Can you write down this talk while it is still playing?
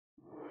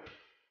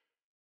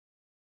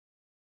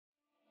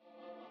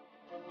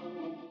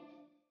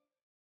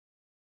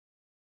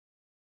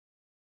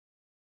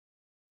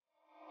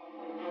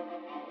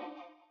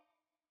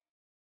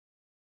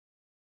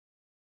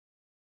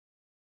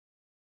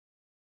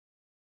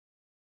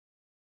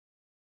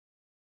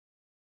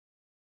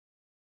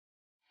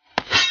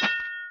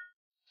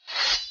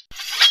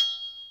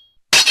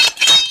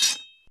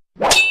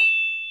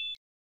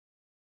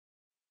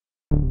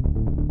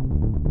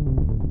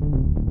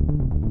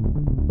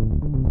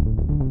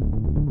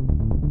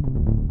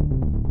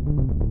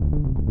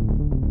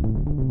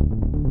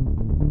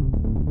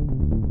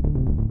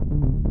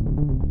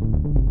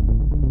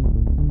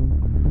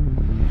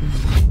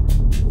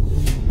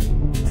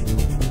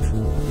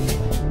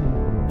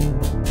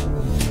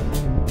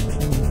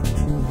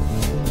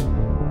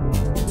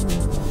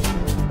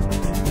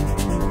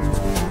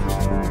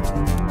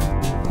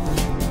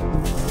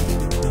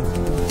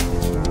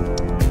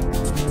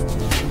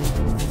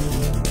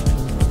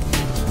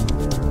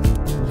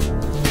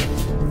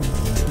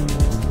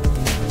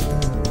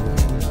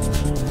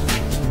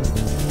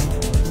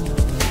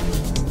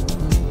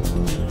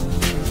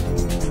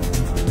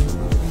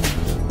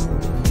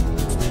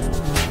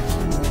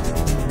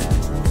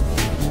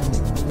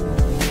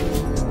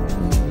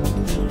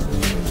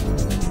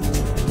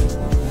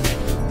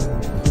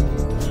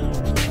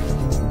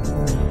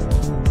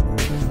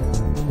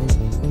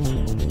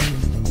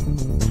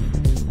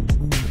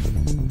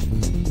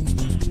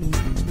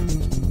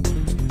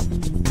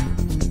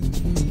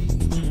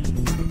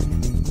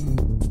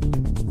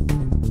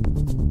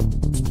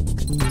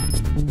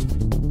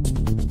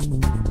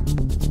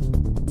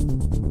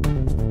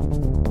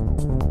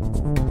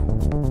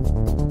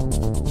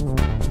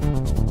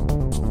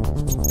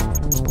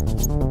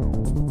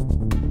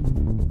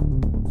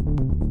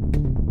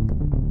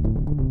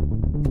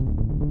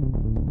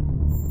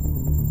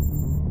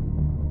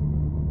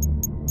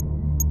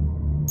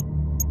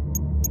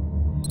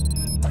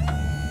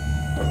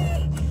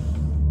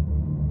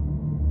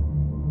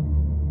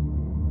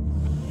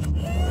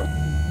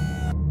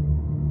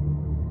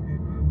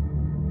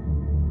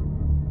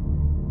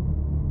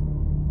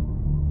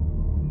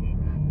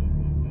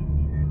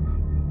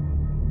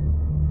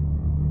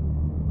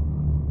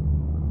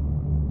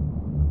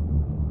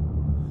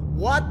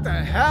What the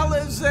hell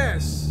is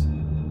this?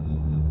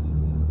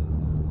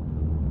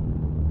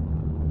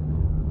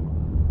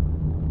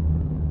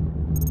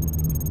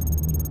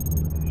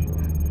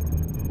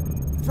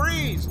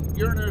 Freeze!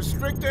 You're in a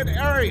restricted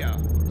area.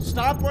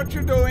 Stop what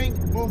you're doing.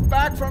 Move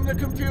back from the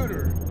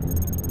computer.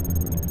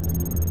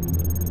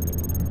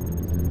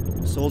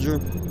 Soldier,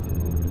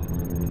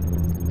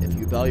 if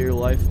you value your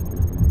life,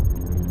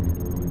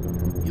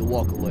 you'll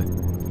walk away.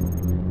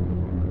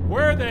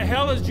 Where the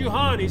hell is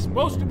Juhan? He's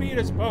supposed to be at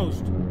his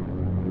post.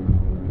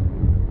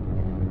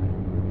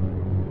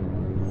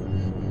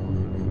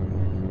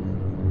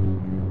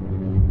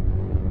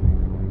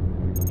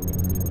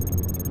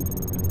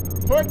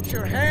 Put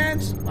your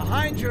hands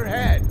behind your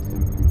head.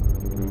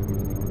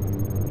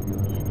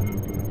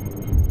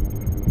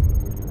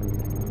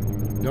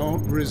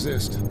 Don't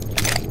resist.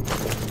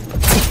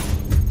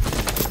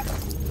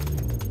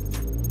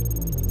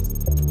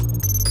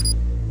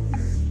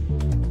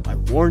 I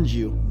warned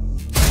you.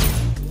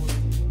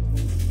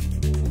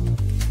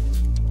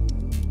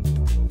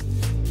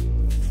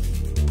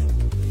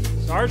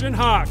 Sergeant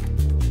Hawk,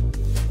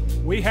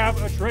 we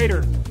have a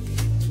traitor.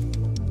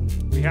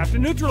 We have to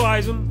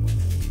neutralize him.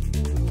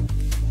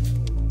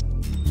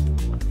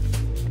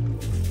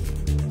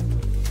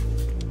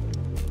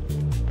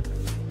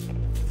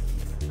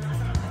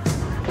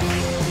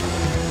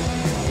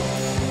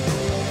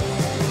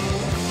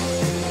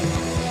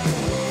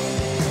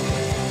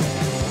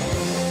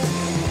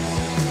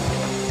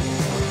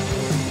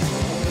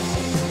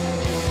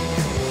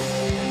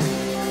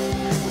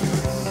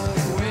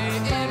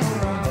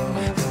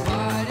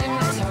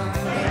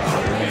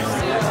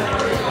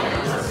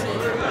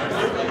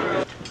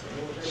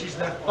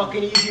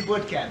 Fucking easy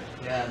boot camp.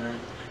 Yeah, man.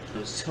 It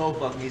was so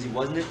fucking easy,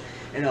 wasn't it?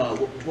 And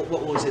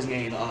what was his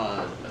name?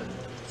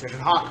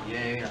 Sergeant Hawk.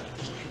 Yeah.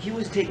 He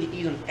was taking it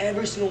easy on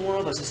every single one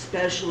of us,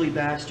 especially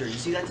Baxter. You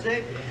see that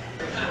today?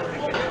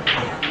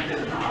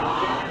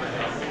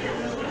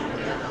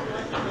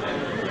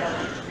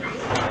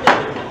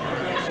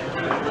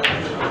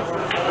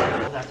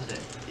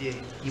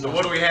 So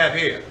what do we have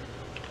here?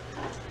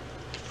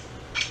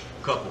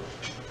 Couple.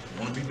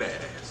 Wanna be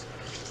badass.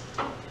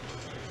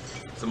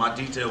 So my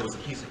detail was a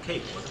piece of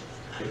cake, was it?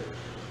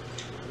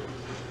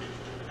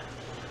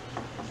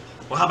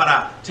 Well, how about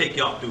I take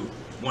y'all through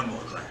one more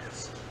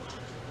class?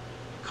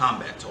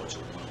 Combat Torture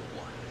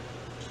 101.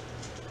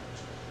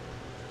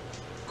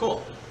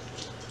 Cool.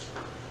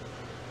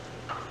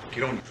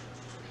 Get on.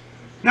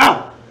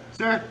 No,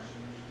 sir.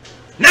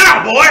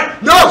 Now, boy!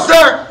 No,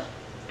 sir!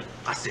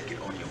 I said get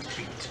on your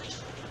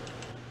feet.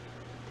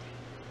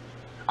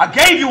 I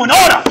gave you an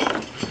order!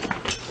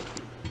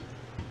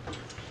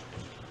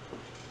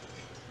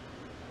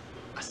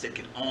 I said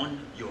get on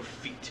your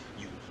feet,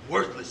 you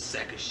worthless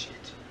sack of shit.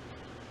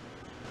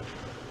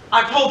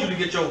 I told you to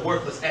get your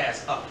worthless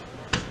ass up.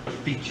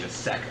 Feet, you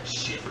sack of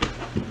shit.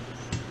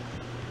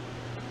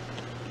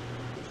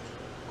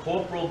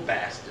 Corporal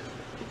Bastard,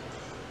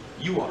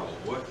 you are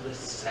a worthless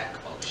sack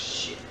of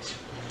shit.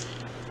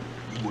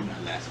 You would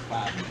not last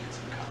 5 minutes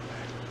in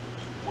combat.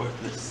 You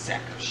worthless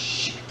sack of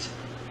shit.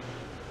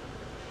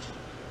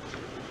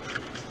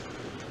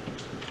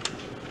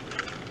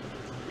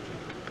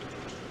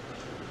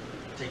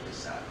 Take this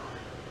side on.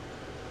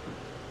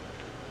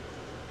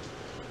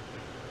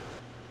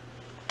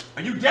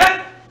 Are you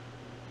dead?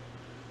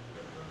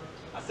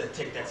 I said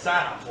take that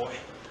side on, boy.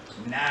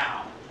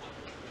 Now.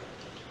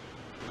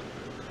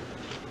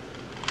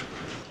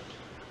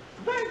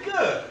 Very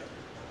good.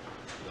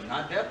 You're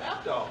not deaf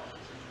after all.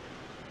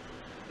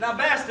 Now,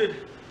 Bastard,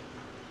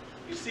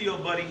 you see your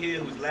buddy here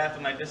who's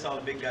laughing like that's all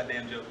a big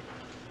goddamn joke?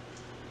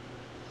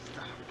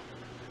 Stop.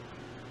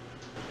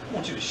 I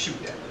want you to shoot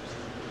that loose.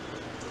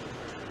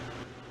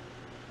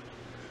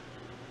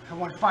 I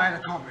want fire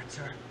to combat,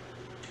 sir.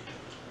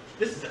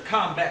 This is a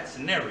combat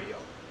scenario.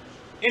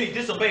 Any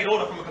disobeyed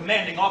order from a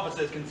commanding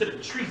officer is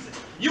considered treason.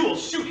 You will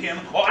shoot him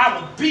or I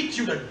will beat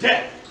you to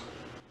death.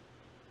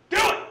 Do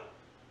it!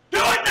 Do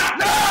it now!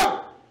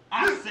 No!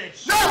 I said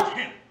shoot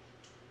him!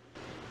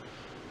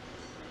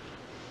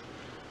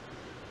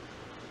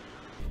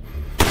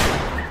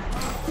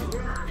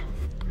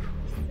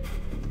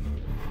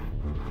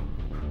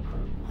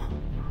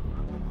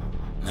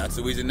 Not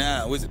so easy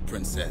now, is it,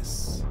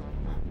 princess?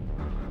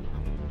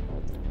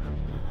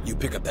 You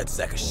pick up that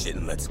sack of shit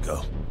and let's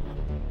go.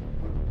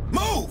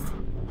 Move!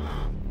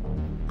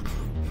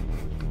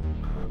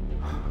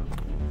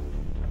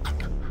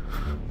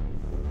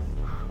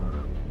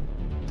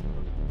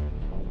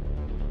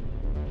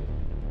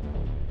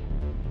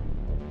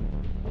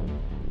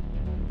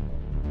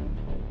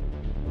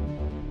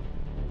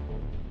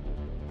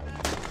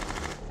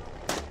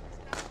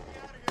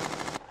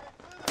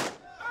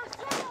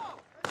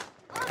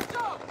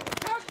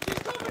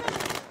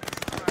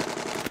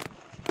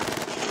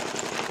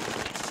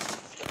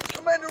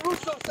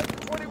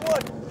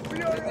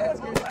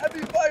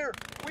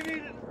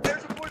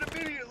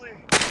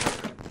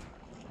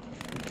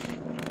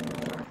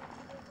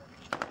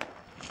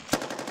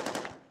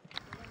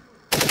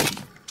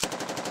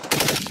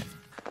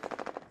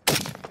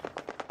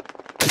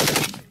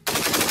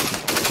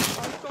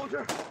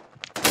 sir.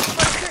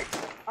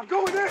 I'm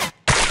going in.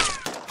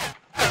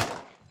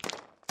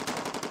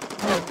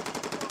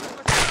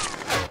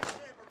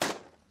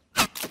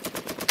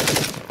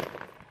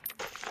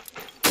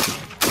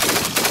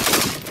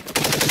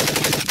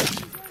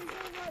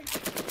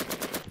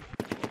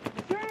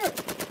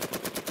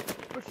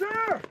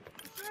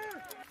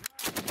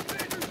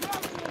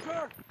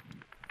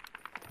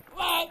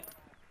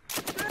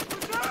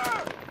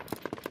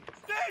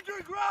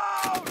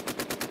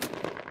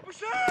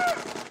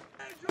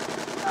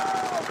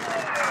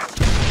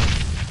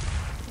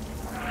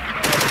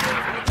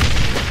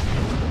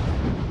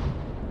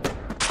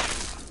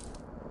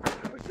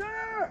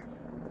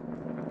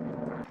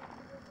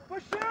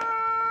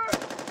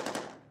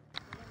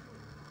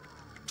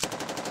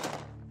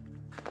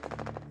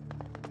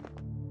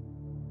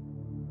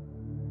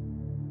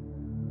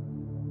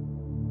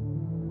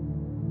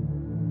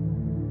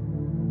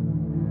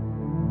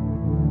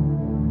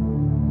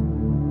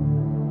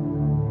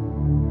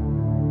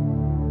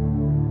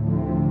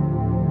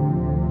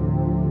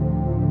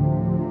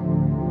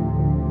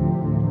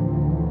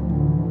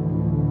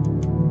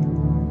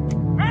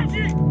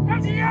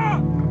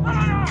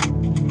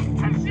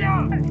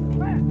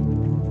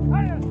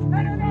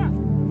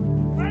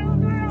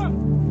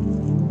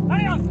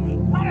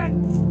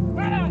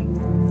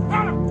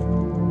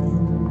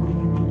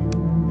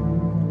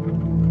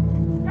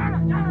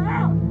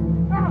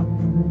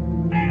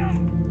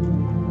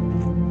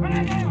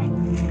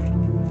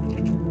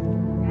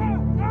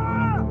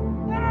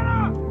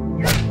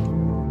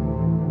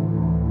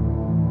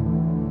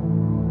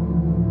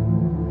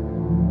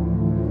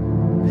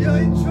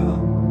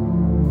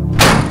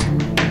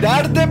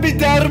 درد بی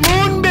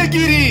درمون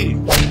بگیری.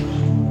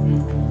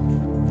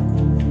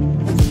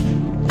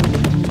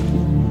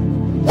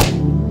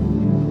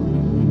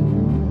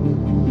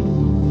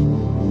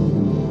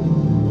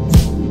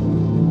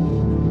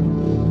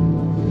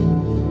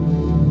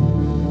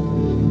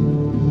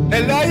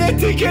 الهی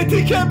تیکه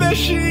تیکه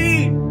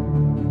بشی،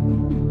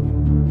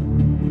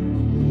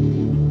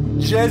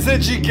 جز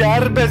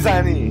جیگر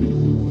بزنی.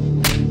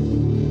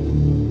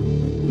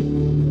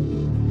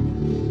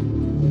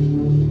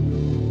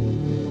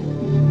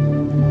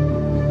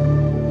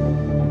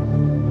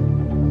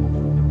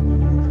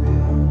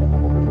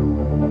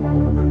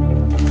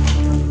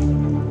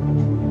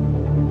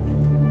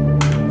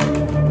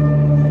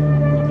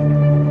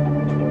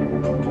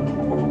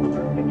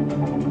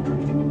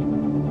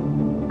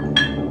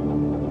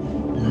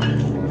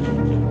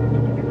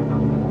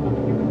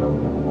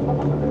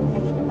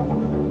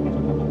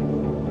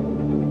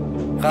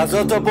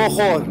 غذاتو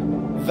بخور،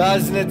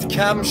 وزنت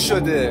کم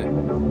شده.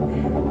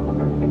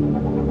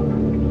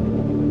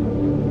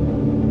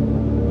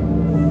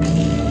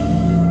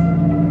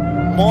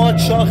 ما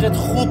چاقت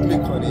خوب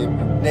میکنیم،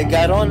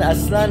 نگران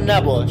اصلا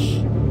نباش.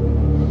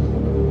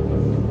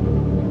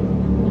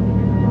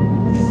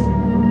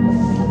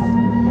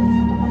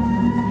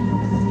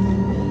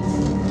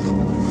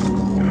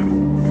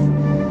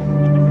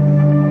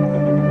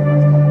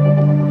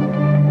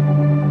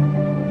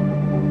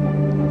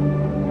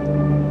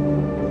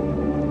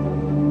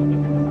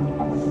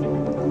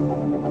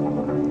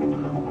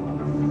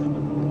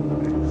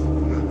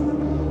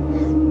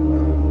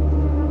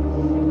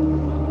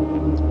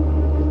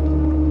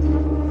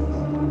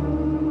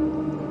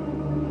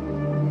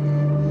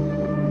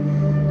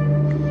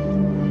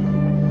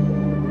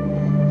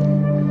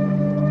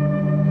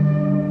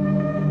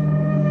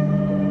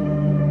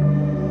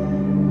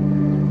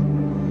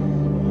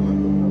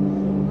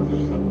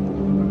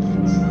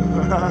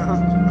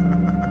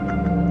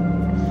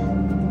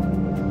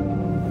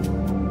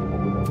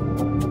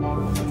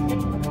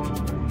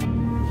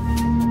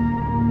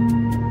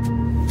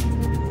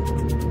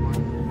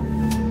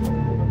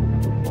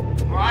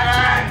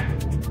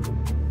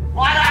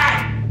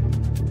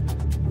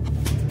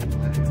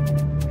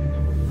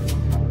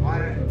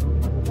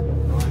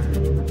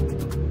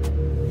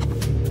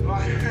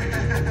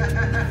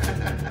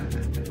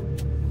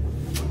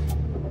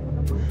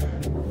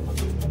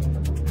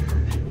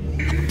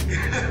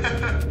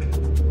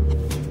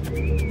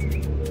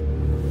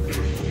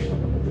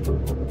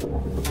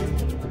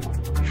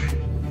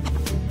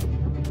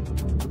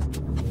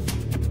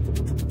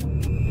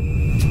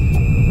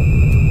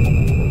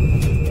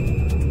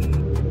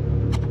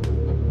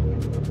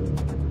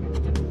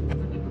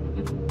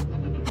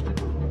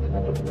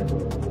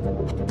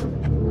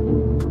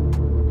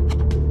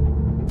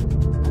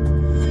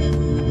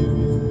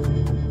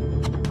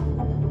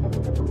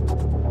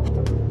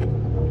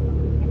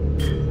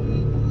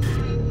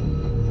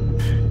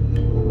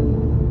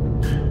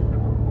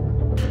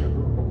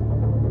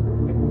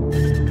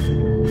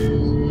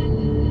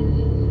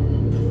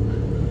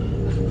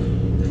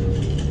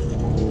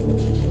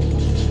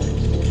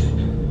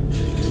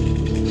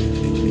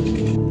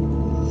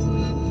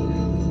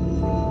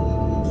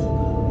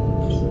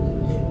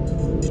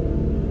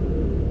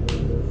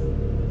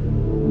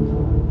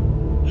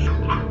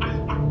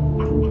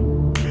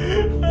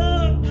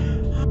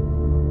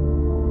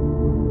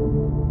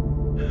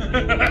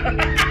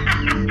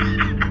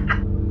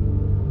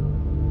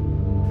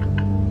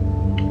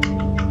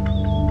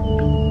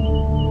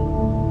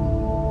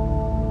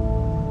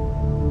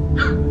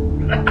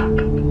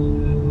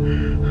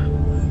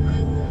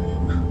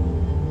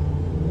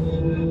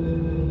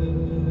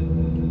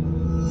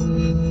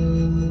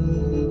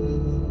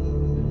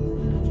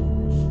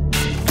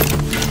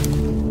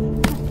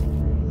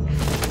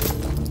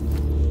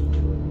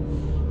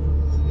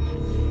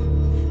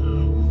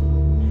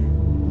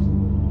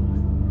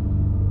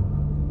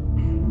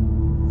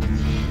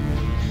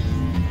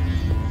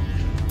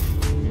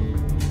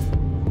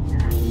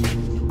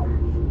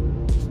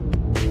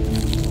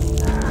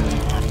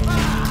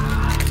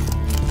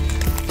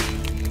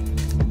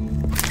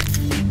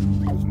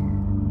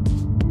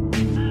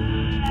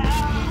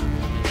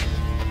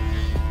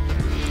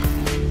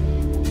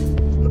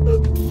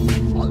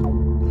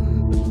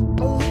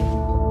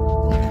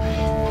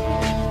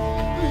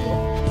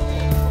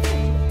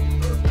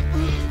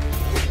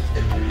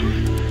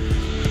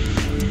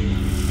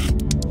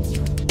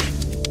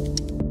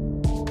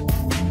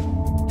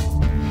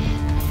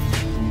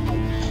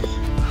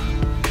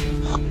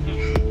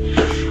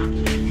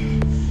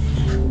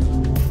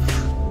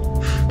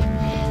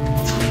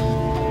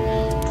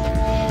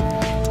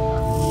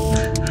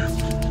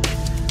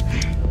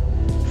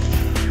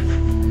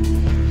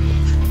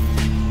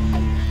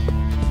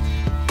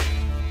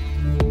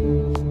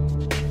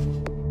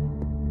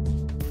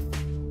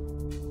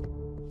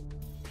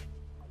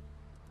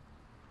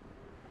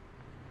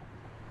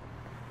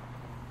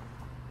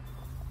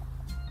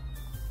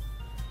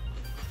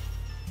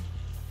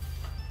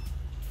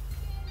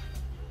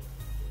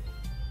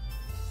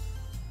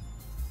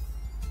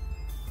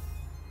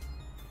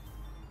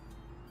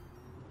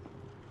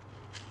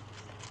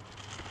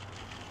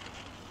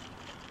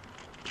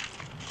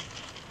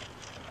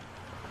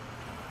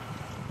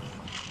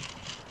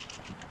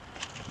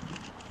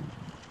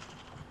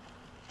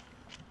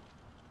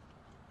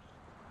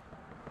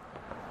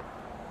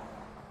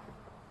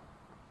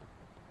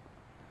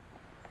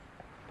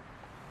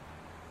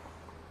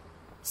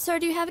 Sir,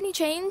 do you have any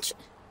change?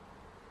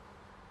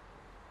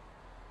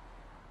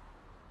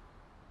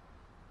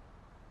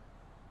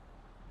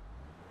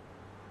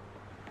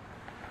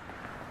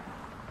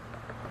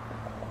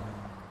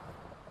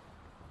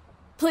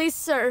 Please,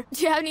 sir,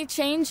 do you have any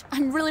change?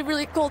 I'm really,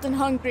 really cold and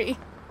hungry.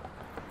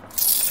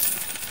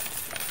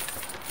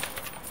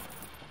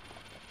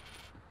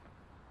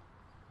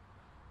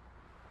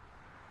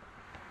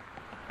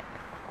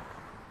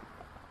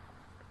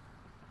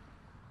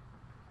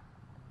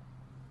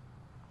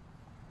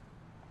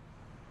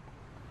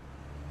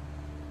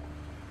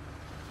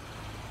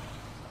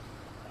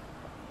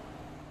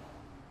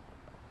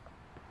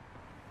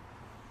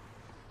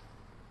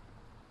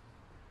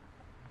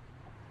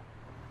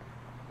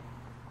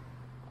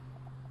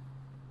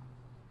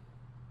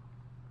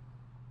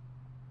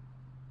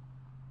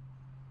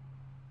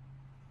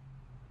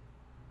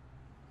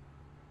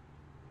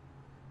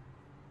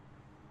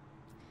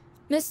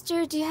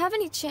 Mister, do you have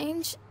any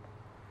change?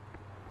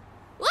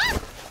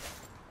 What?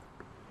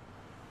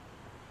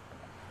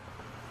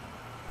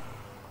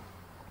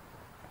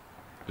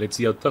 Let's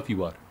see how tough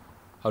you are.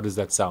 How does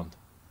that sound?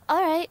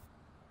 All right.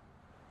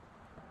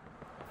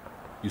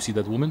 You see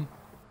that woman?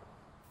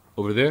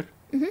 Over there?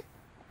 Mm-hmm.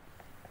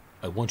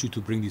 I want you to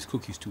bring these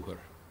cookies to her.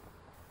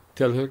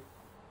 Tell her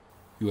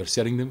you are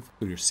setting them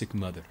for your sick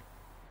mother.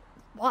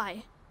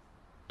 Why?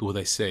 Do what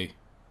I say.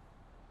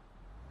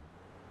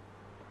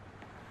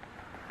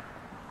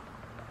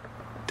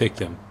 Take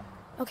them.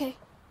 Okay.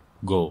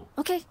 Go.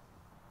 Okay.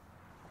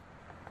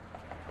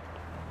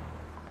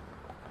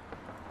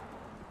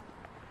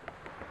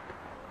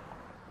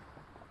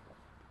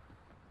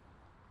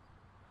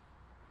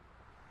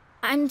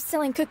 I'm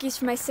selling cookies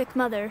for my sick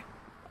mother.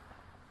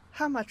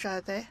 How much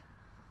are they?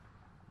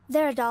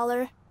 They're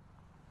 $1.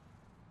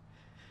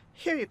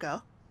 Here you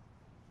go.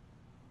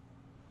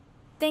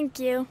 Thank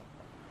you.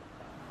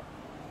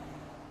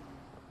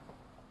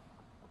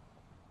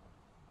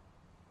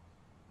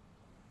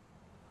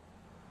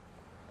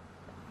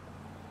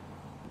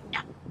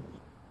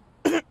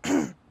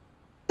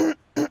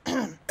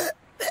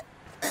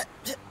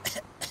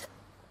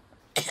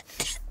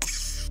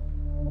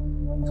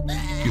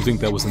 You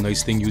think that was a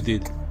nice thing you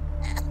did?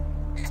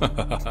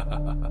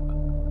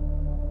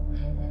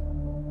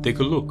 Take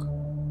a look.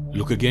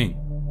 Look again.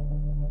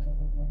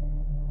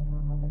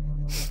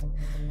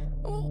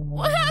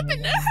 What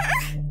happened to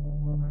her?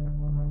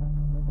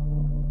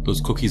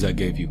 Those cookies I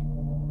gave you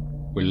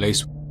were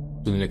laced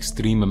with an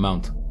extreme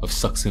amount of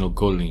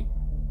succinylcholine.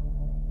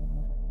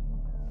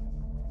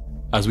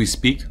 As we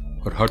speak,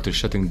 her heart is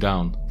shutting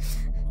down.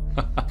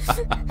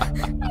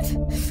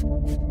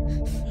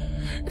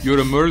 You're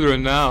a murderer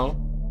now.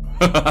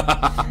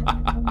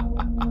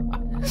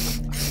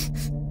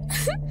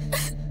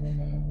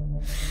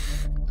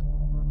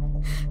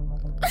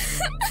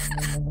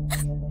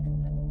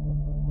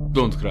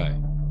 Don't cry.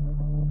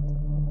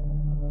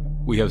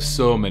 We have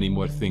so many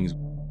more things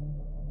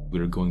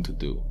we're going to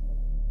do.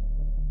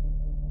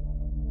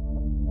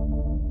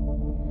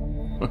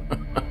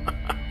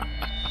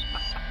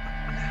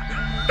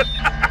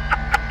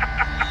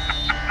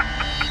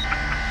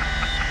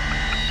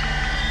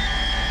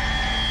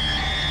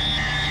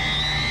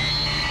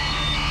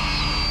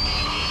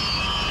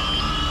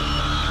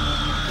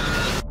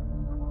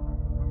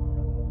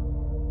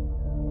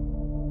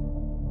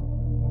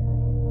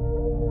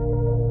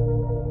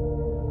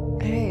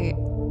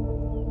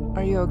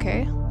 Are you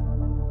okay?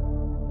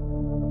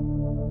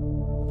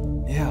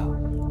 Yeah.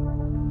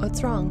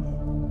 What's wrong?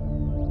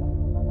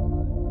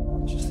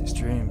 Just these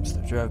dreams,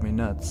 they drive me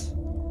nuts.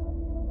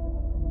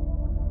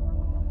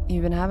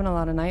 You've been having a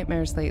lot of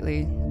nightmares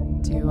lately.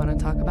 Do you want to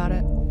talk about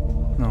it?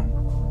 No.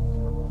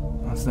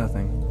 That's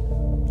nothing.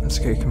 That's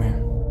okay, come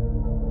here.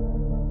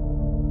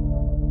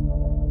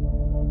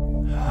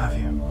 I love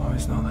you.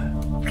 Always know that.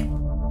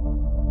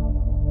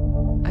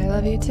 I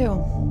love you too.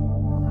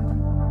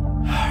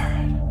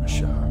 Alright,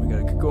 shower. We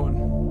gotta get going.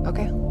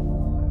 Okay.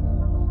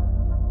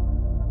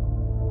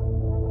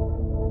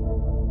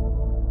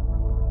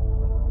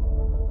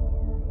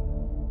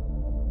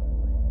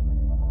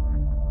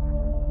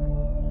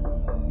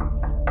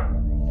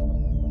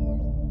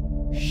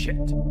 Shit.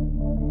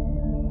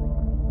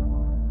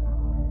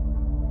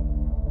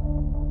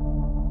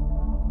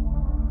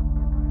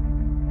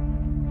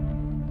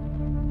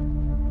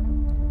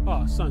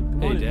 Oh, son,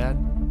 come on Hey, in. Dad.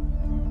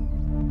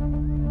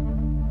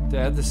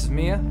 Dad, this is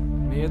Mia.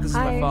 Mia, this is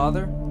Hi. my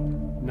father.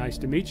 Nice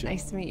to meet you.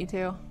 Nice to meet you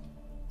too.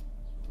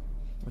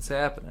 What's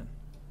happening?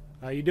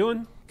 How you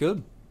doing?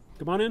 Good.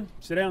 Come on in.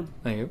 Sit down.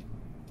 Thank you.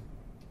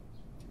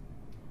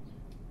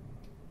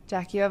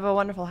 Jack, you have a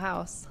wonderful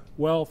house.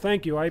 Well,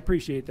 thank you. I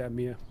appreciate that,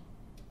 Mia.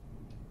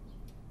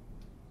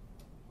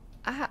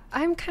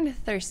 I'm kind of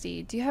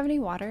thirsty. Do you have any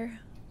water?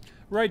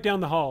 Right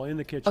down the hall in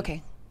the kitchen.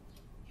 Okay.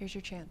 Here's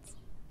your chance.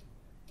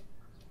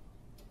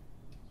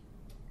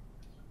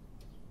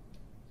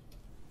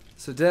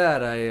 So,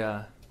 Dad,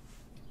 I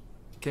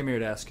came here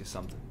to ask you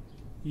something.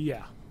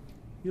 Yeah.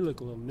 You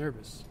look a little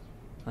nervous.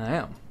 I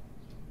am.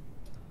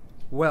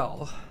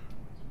 Well,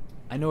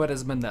 I know it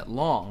hasn't been that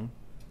long,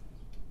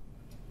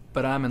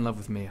 But I'm in love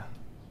with Mia.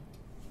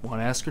 Want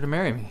to ask her to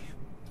marry me,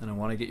 and I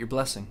want to get your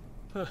blessing.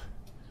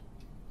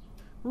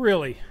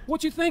 Really?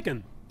 What you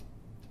thinking?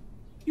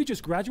 You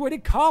just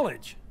graduated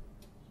college.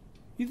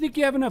 You think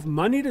you have enough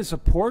money to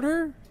support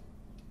her?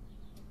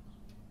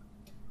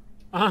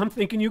 I'm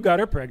thinking you got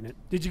her pregnant.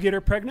 Did you get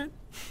her pregnant?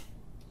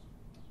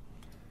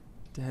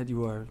 Dad,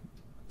 you are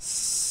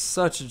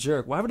such a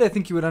jerk. Why would I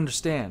think you would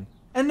understand?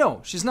 And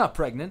no, she's not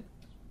pregnant.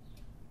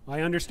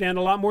 I understand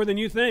a lot more than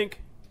you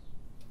think.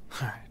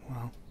 Alright,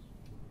 well.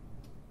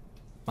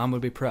 Mom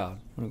would be proud.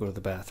 I'm gonna go to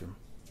the bathroom.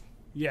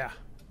 Yeah,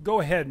 go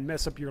ahead and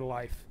mess up your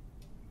life.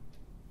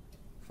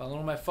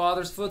 Following my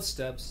father's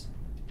footsteps.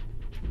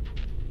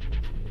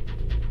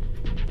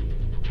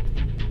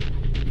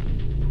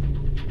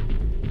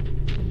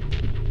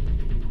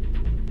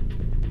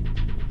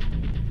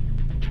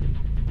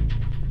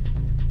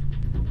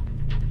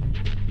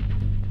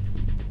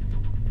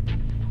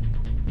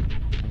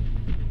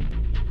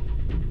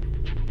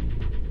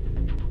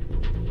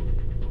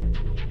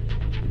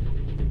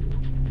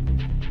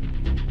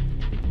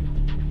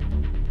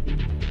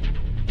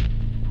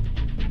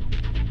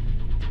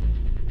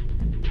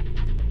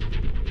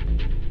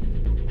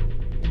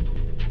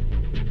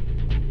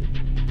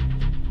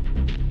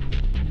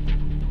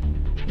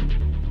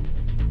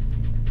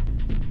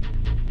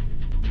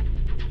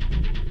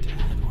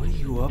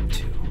 Up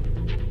to?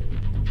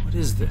 What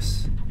is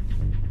this?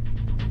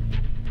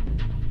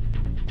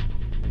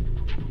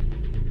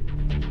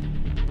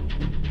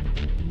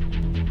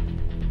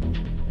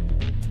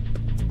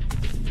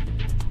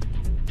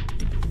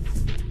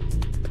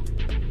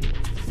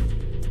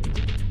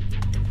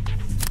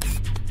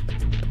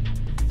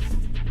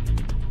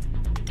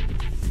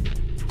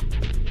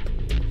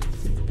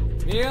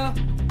 Mia?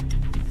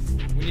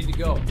 We need to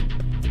go.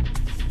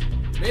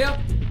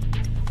 Mia?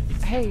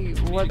 Hey,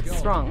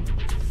 what's wrong?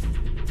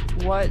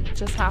 What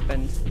just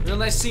happened? Real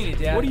nice seeing you,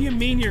 Dad. What do you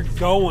mean you're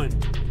going?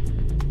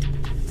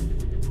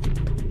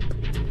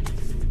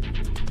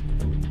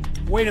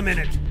 Wait a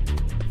minute.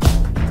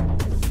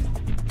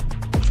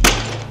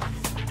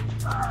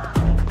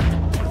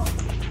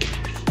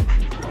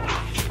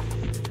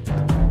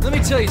 Let me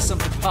tell you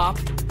something, Pop.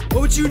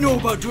 What would you know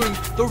about doing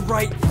the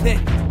right thing?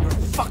 You're a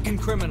fucking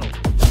criminal.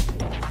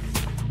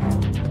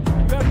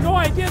 You have no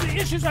idea the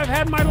issues I've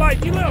had in my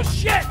life, you little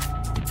shit!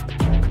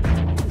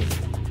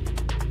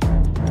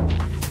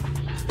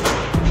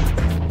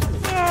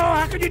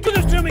 How could you do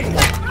this to me?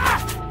 Ah!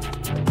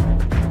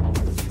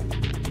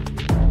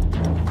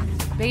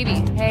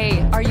 Baby,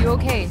 hey, are you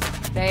okay?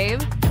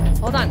 Babe?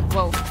 Hold on.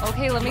 Whoa.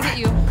 Okay, let me get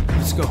you.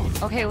 Let's go.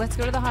 Okay, let's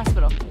go to the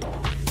hospital.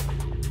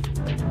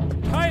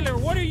 Tyler,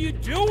 what are you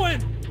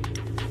doing?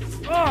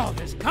 Oh,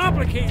 this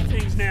complicates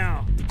things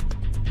now.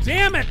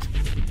 Damn it!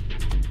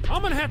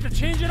 I'm gonna have to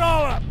change it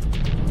all up.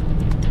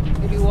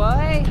 Baby,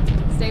 what?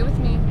 Stay with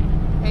me.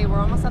 Hey, we're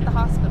almost at the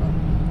hospital.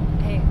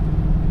 Hey,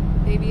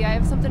 baby, I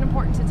have something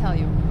important to tell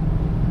you.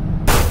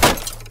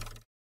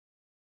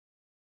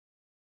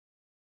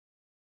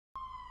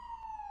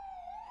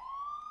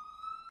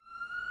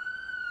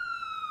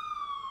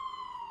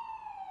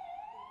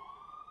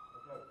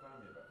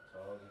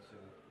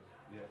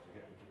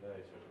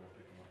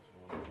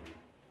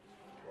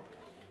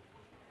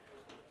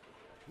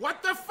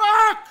 What the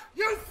fuck?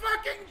 You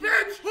fucking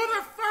bitch! Who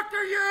the fuck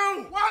are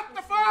you? What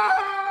the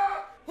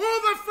fuck? Who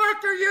the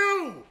fuck are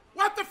you?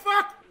 What the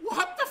fuck?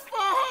 What the fuck?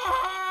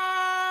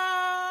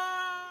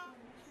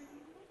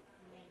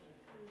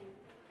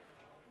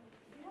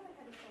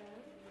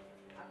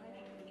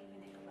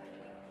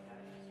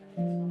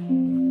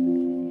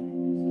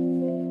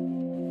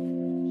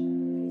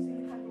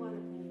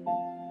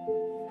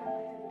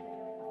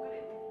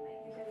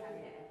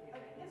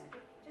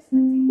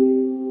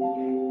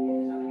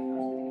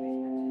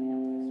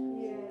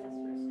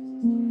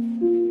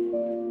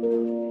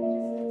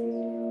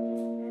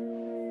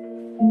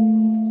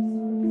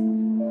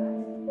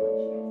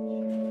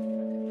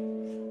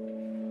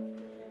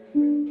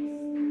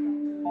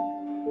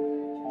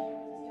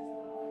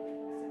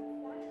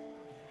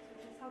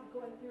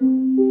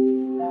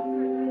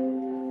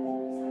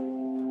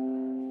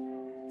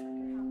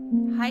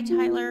 Hi,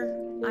 Tyler.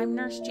 I'm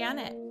Nurse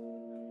Janet.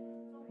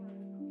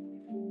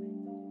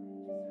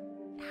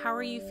 How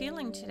are you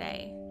feeling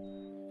today?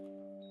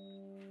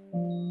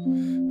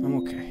 I'm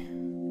okay.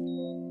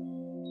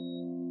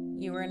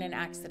 You were in an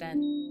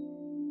accident.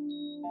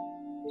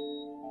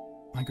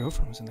 My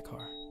girlfriend was in the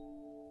car.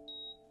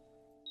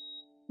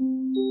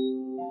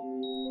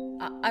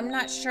 I'm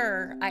not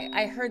sure.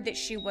 I heard that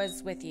she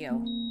was with you.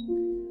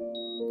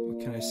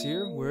 Can I see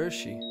her? Where is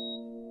she?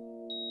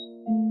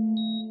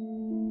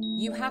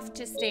 You have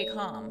to stay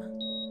calm.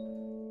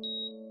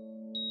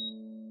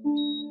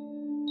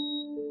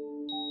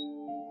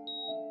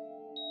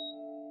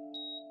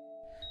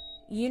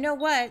 You know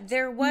what?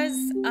 There was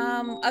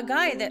a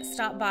guy that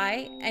stopped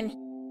by and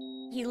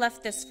he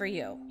left this for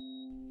you.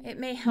 It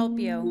may help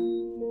you.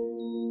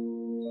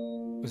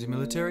 Was he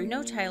military?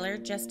 No, Tyler,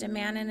 just a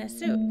man in a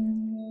suit.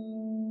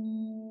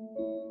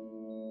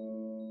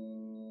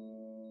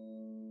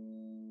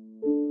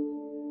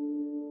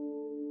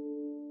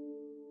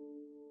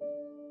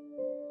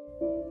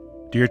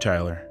 Dear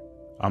Tyler,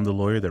 I'm the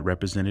lawyer that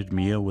represented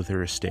Mia with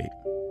her estate.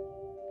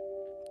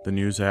 The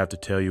news I have to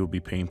tell you will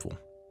be painful.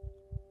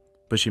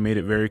 But she made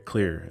it very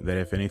clear that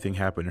if anything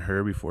happened to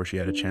her before she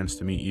had a chance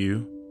to meet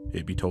you,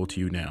 it'd be told to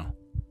you now.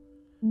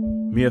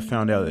 Mia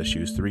found out that she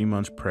was 3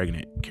 months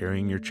pregnant,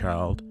 carrying your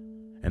child,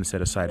 and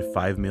set aside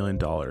 $5 million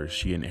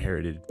she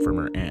inherited from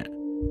her aunt.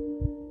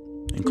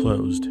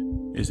 Enclosed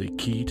is a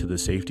key to the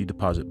safety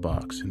deposit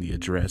box and the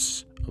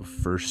address of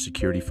First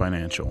Security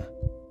Financial.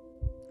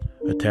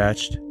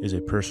 Attached is a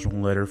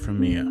personal letter from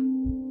Mia.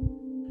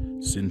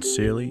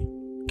 Sincerely,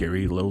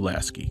 Gary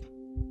Lolaski.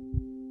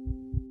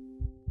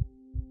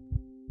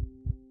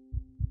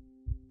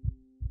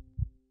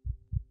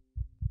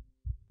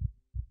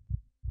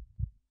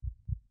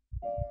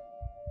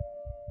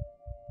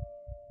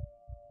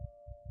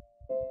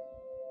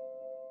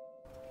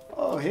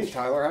 Oh, hey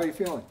Tyler, how you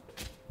feeling?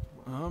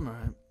 I'm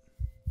alright.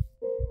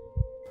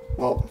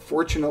 Well,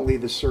 fortunately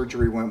the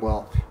surgery went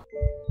well.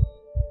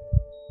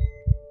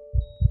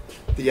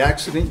 The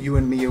accident you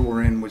and Mia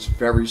were in was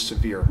very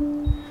severe.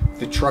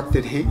 The truck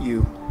that hit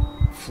you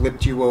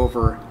flipped you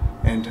over,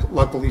 and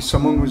luckily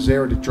someone was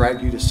there to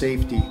drag you to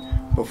safety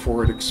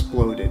before it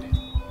exploded.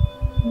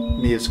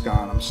 Mia's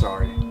gone, I'm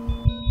sorry.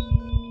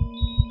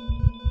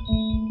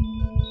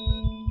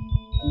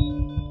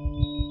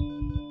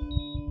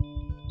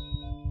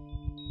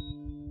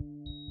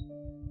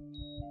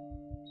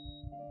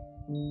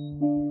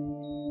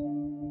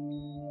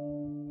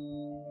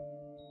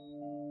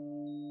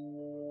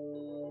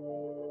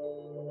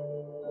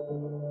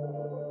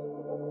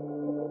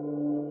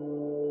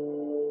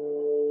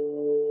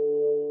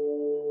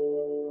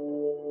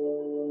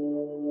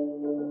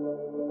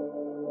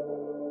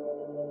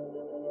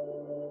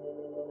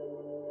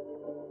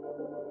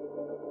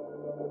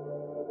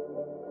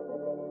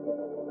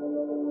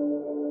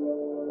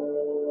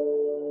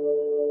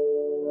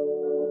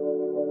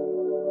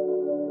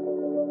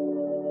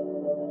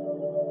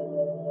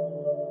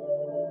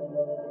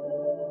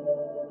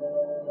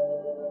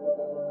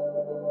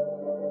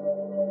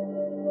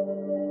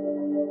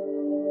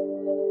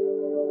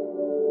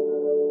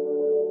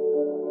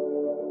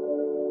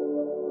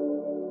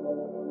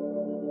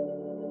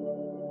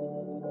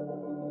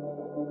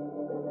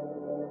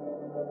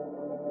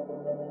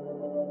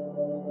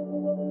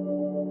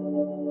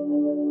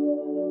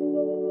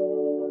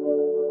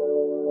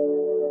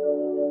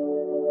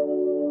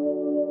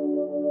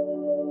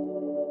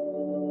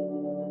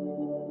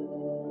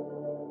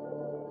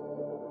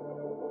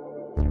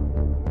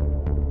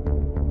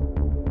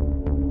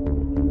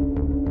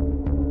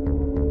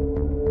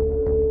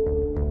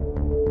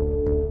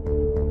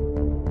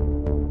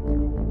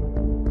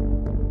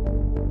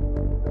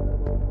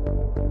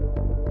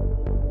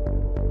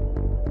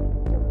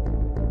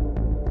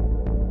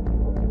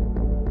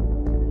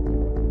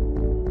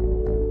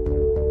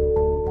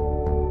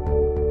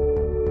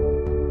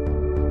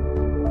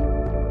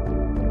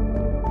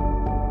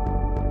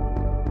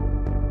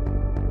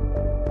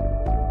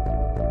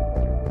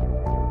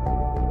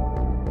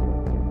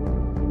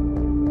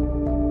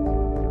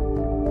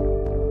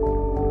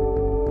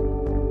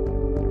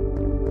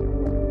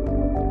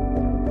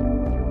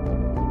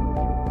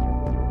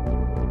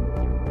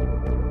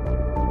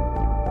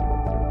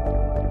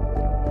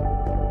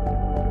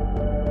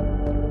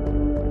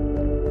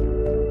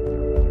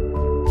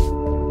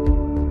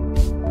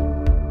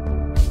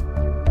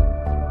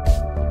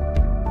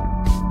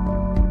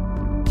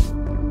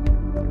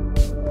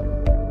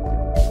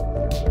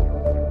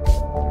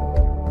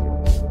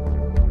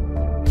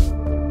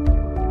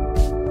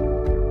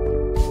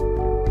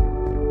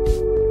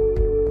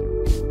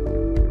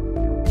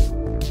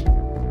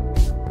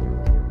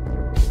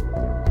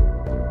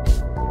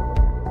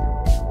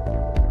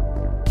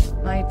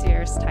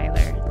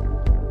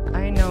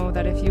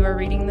 if you are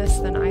reading this,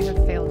 then I have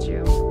failed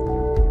you.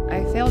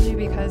 I failed you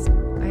because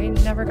I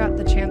never got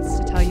the chance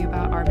to tell you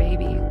about our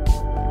baby.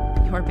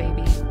 Your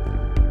baby.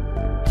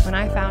 When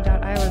I found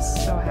out, I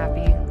was so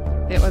happy.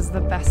 It was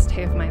the best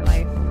day of my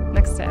life,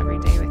 next to every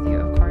day with you,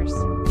 of course.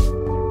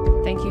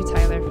 Thank you,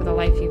 Tyler, for the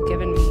life you've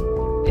given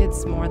me.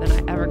 It's more than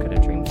I ever could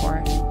have dreamed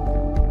for.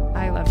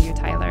 I love you,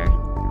 Tyler.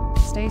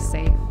 Stay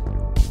safe,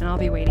 and I'll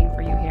be waiting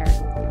for you here.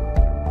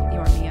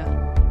 Your Mia.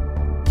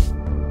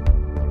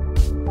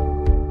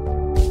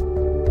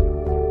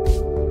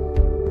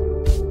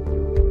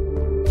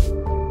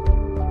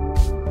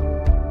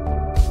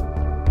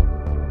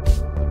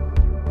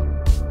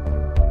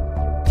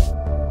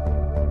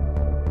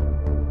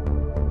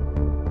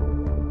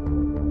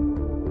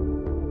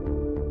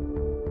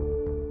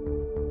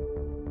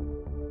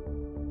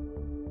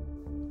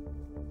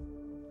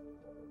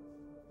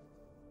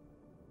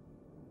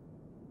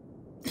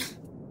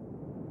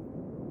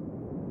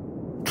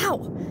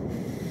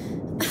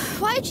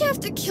 Why'd you have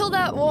to kill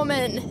that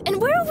woman?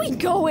 And where are we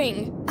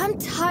going? I'm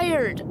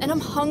tired and I'm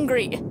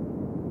hungry.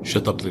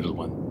 Shut up, little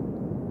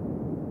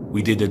one.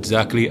 We did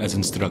exactly as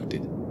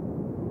instructed.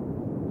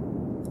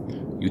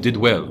 You did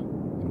well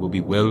and will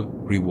be well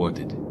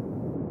rewarded.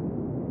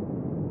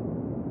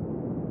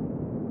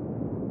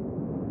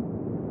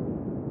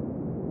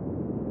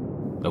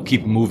 Now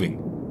keep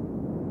moving.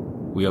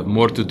 We have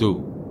more to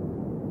do.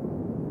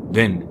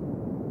 Then,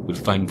 we'll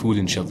find food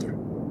and shelter.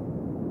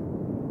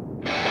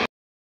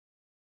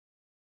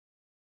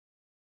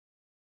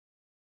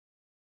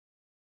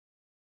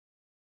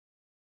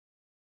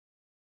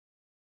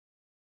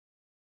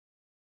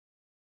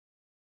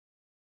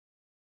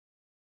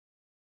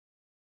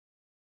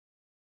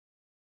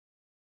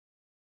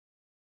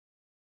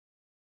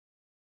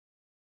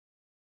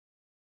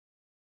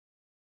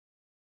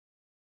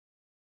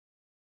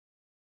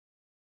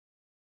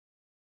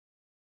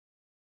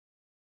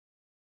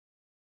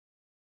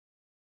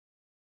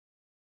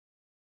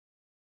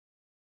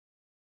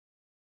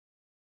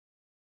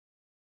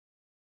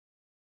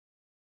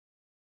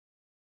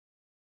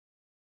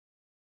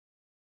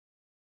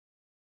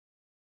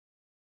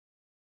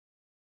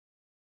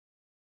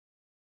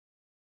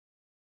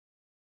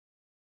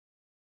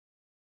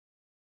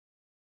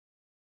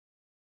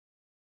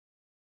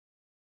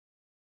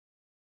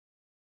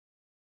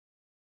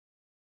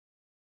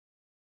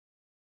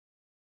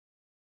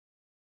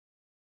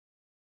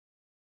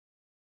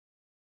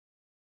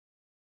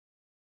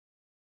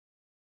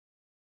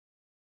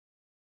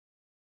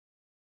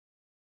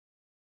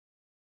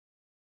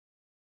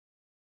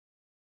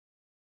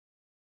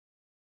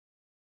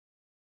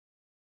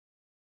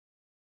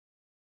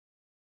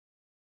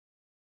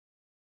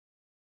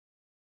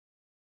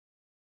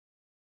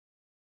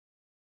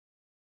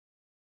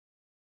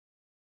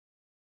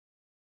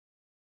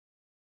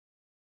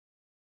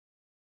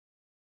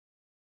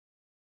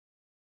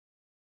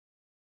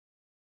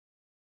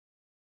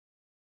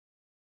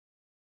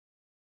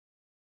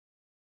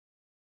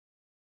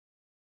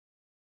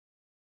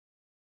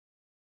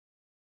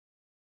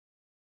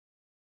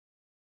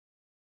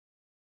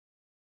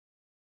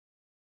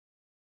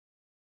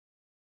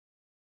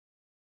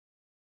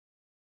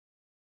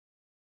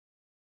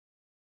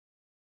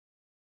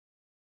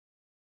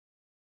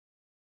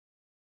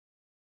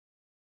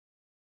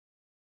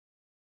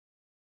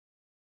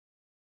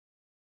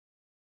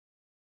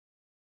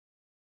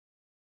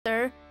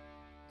 Sir,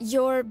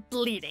 you're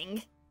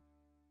bleeding.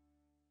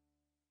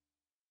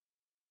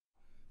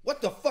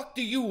 What the fuck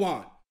do you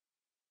want?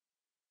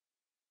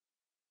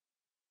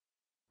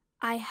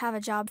 I have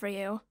a job for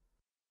you.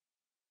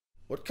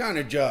 What kind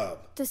of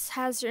job? This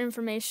has your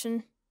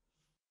information.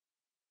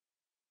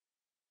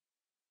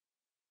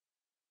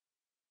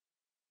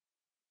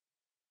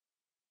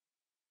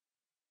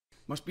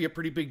 Must be a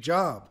pretty big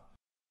job.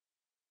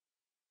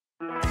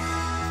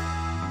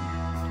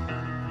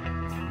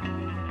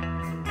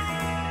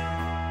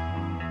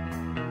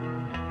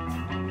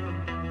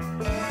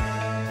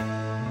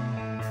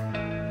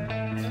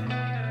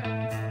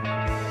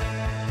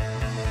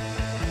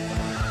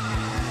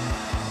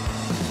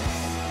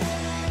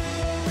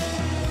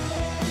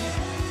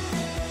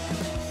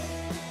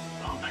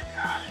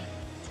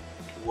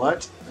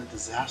 What a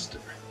disaster.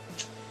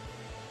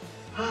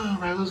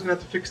 Rilo's gonna have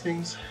to fix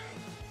things.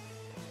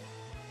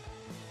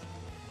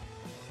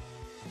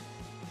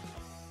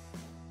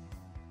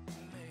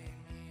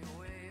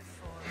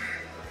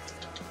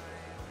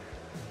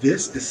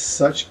 This is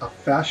such a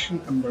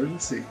fashion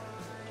emergency.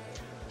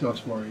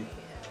 Don't worry,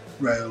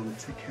 Rilo will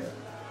take care of it.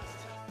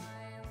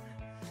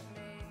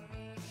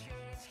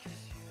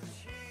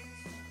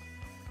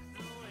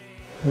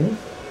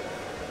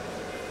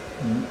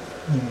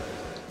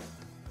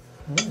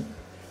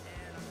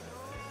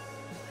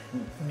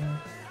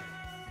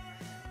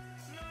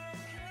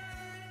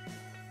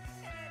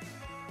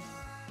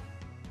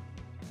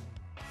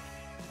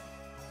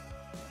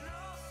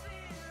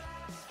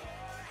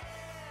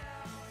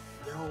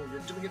 No,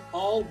 you're doing it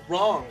all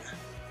wrong.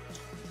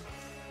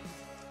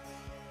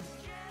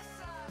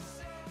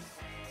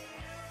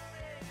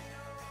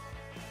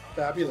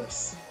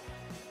 Fabulous.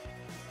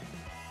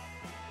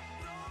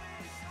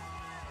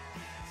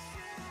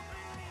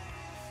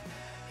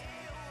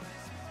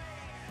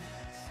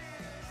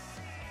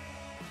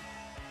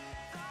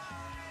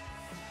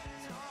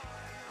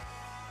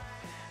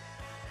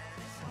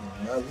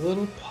 A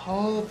little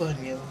Paul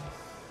Bunyan. I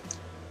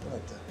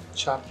like to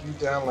chop you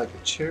down like a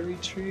cherry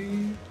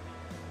tree.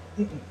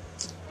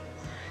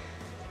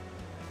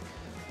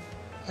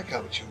 I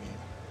got what you mean.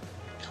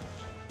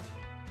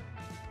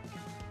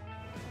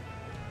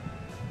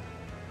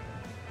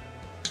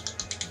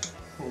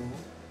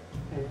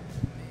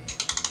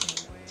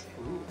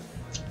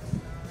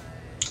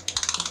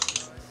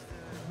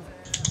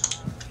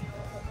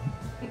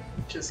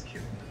 Just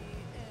kidding.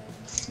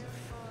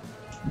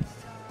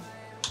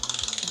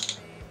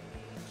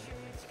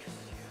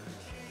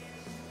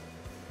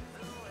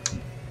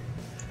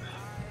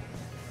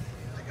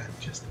 I got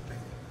just the thing.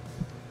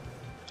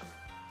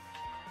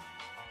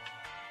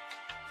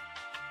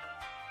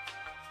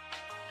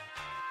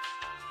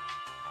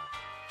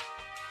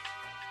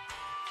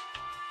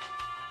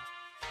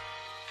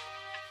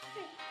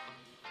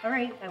 All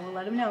right, I will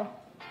let him know.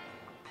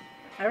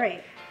 All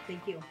right,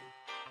 thank you.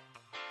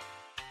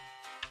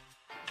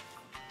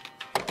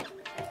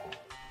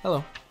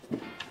 Hello.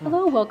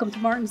 Hello, welcome to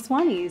Martin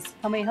Swanee's.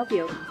 How may I help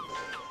you?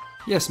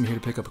 Yes, I'm here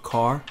to pick up a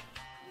car.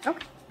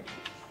 Okay.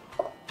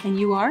 And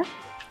you are?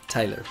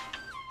 Tyler.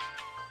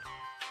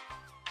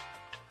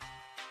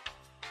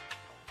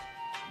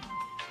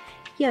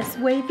 Yes,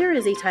 Wade, there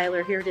is a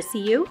Tyler here to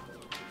see you.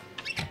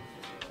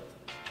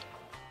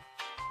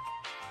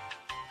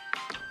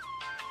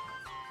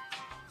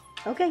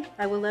 Okay,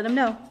 I will let him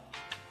know.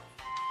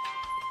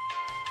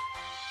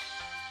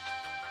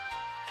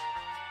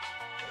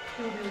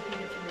 He'll be with you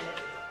in just a minute.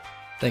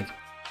 Thank you.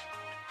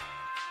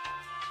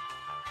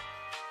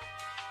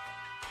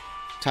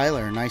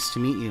 Tyler, nice to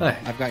meet you. Hi.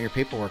 I've got your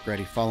paperwork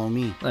ready. Follow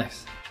me.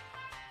 Nice.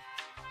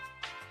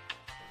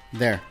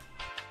 There.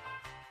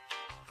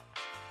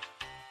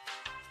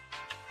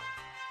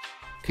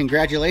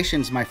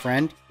 Congratulations, my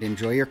friend.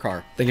 Enjoy your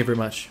car. Thank you very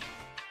much.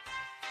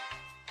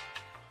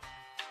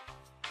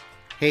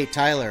 Hey,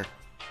 Tyler.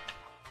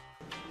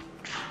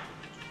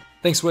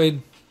 Thanks,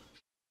 Wade.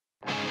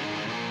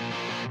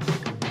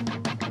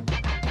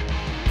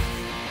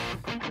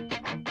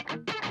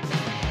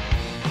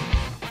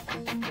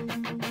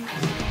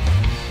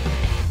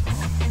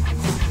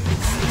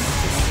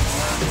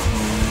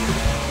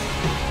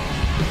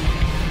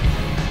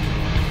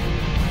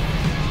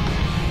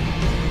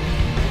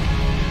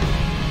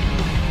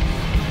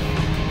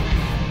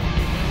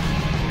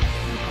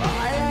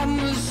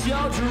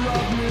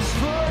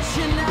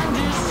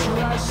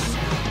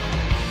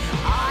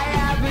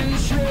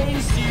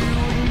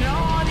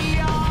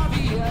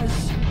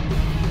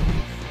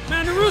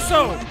 Commander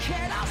Russo!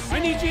 I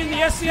need you in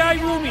the SCI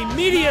room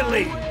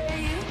immediately!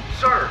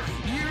 Sir,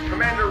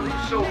 Commander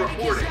Russo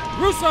reporting.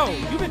 Russo,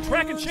 you've been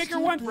tracking Shaker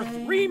 1 for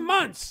 3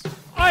 months!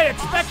 I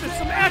expected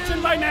some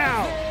action by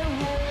now!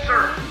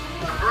 Sir,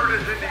 the bird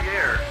is in the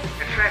air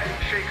and tracking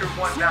Shaker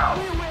 1 now.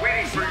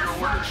 Waiting for your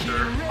orders,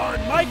 sir.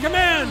 On my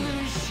command!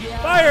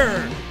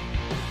 Fire!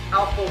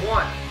 Alpha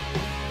 1,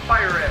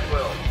 fire at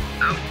will.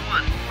 Alpha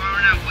 1,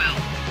 firing at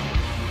will.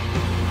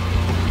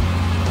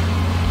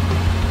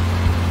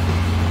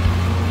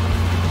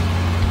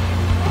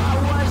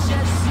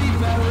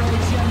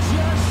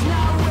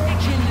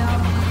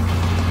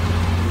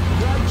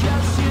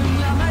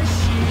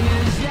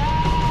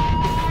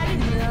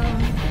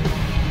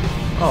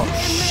 Oh,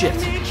 shit.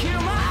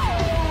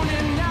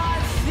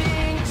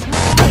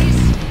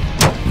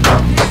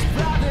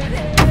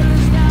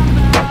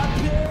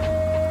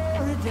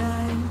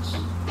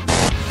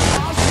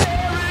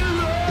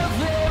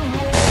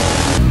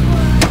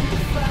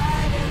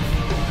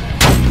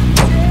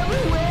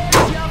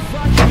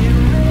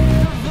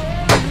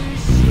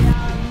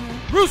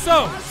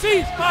 Russo,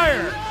 cease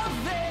fire!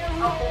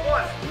 Alpha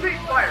 1,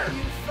 cease fire!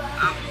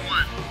 Alpha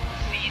 1,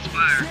 cease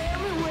fire.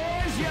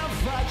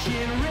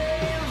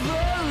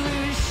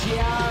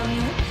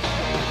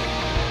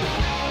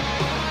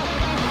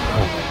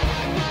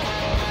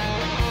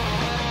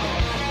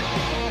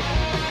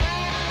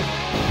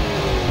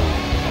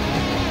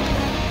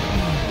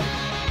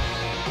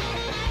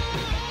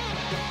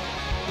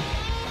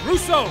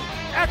 Russo,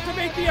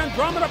 activate the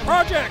Andromeda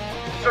Project!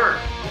 Sir,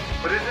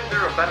 but isn't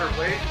there a better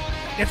way?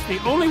 It's the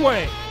only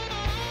way!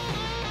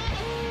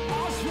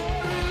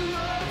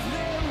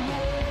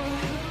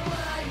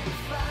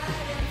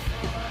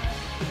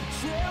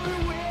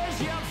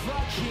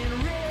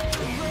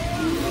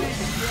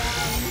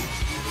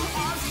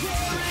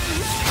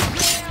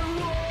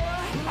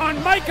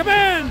 On my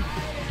command!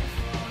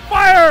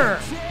 Fire!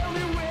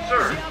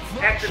 Sir,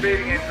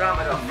 activating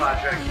Andromeda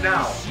Project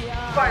now.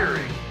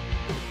 Firing.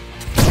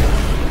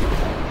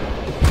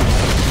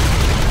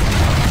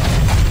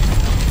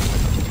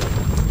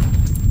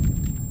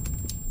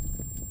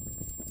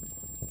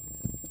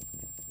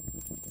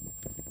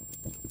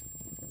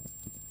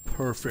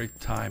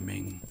 Perfect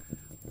timing.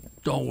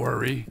 Don't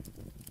worry.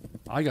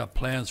 I got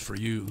plans for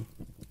you.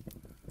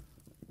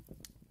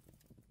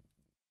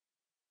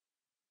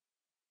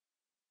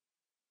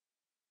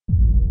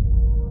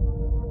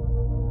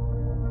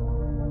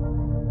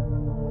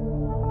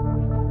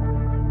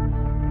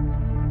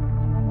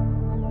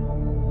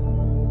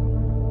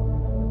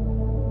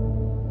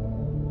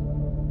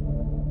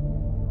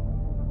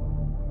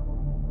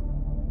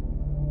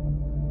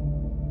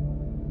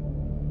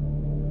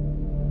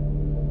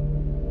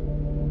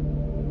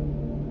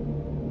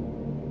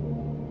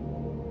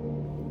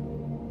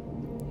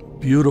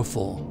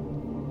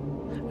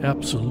 Beautiful.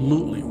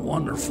 Absolutely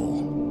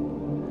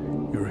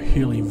wonderful. You're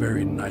healing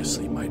very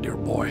nicely, my dear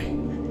boy.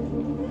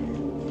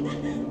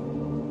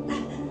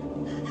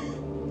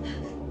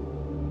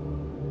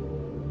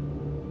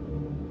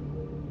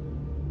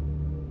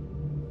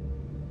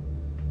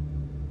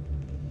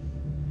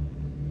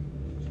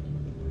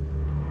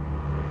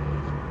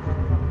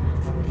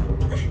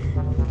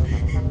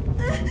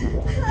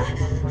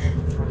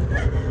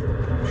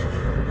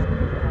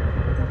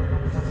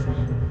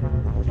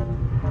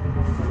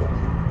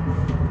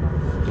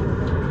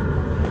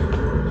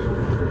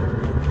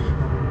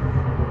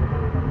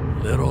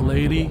 Little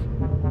lady,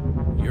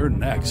 you're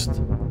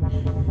next.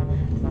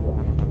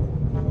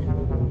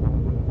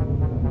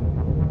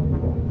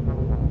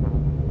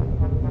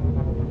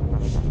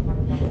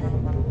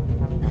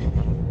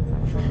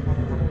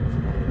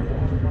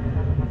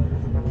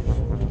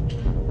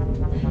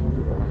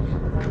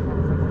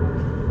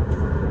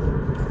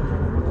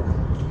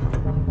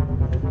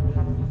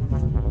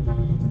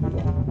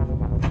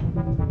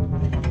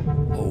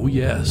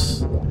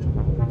 Yes.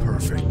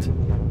 Perfect.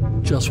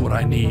 Just what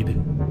I need.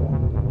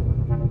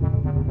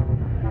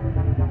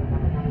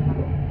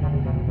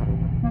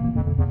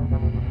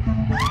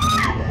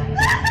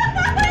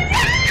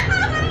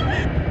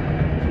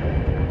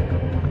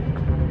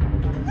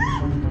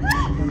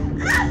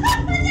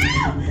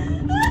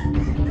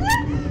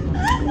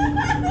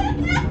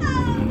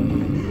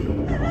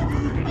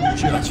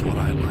 Just what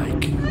I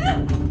like.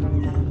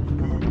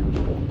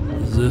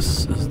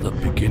 This is the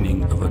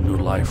beginning of a new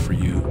life for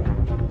you.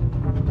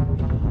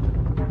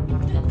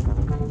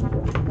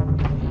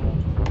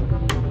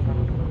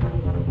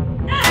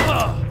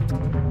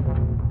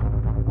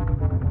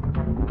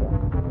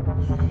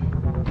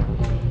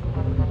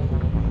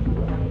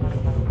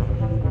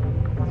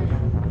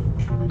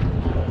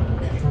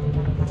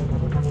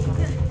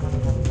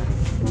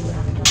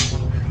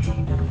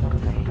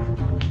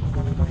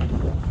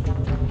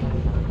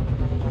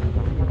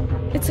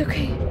 It's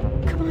okay.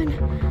 Come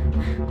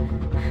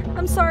on.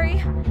 I'm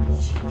sorry.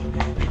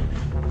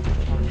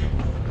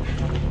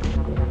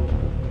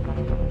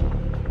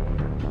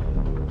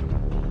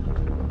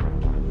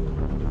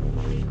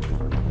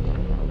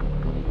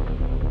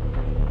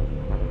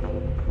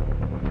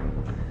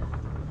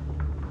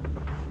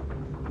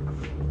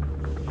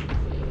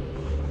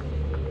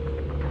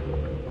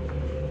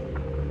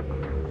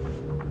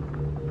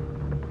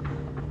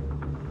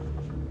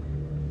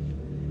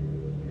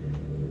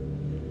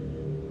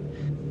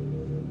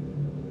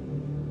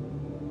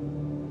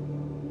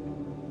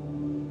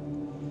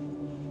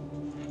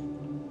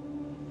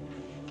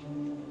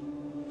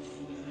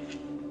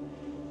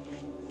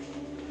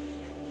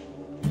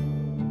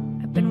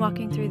 I've been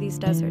walking through these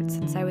deserts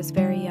since I was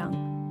very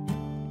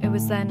young. It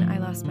was then I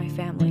lost my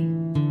family.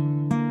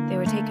 They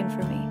were taken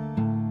from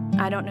me.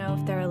 I don't know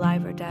if they're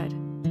alive or dead.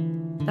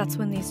 That's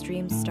when these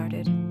dreams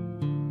started.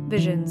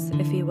 Visions,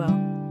 if you will.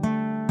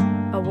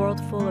 A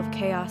world full of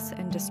chaos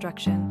and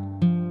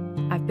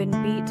destruction. I've been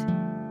beat.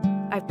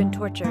 I've been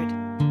tortured.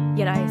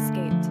 Yet I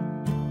escaped.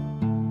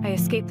 I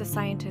escaped the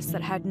scientists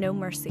that had no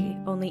mercy,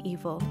 only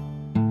evil.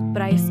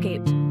 But I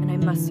escaped, and I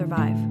must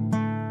survive.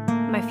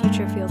 My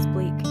future feels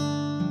bleak.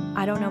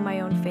 I don't know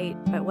my own fate,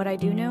 but what I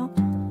do know,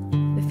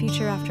 the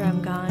future after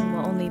I'm gone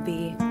will only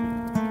be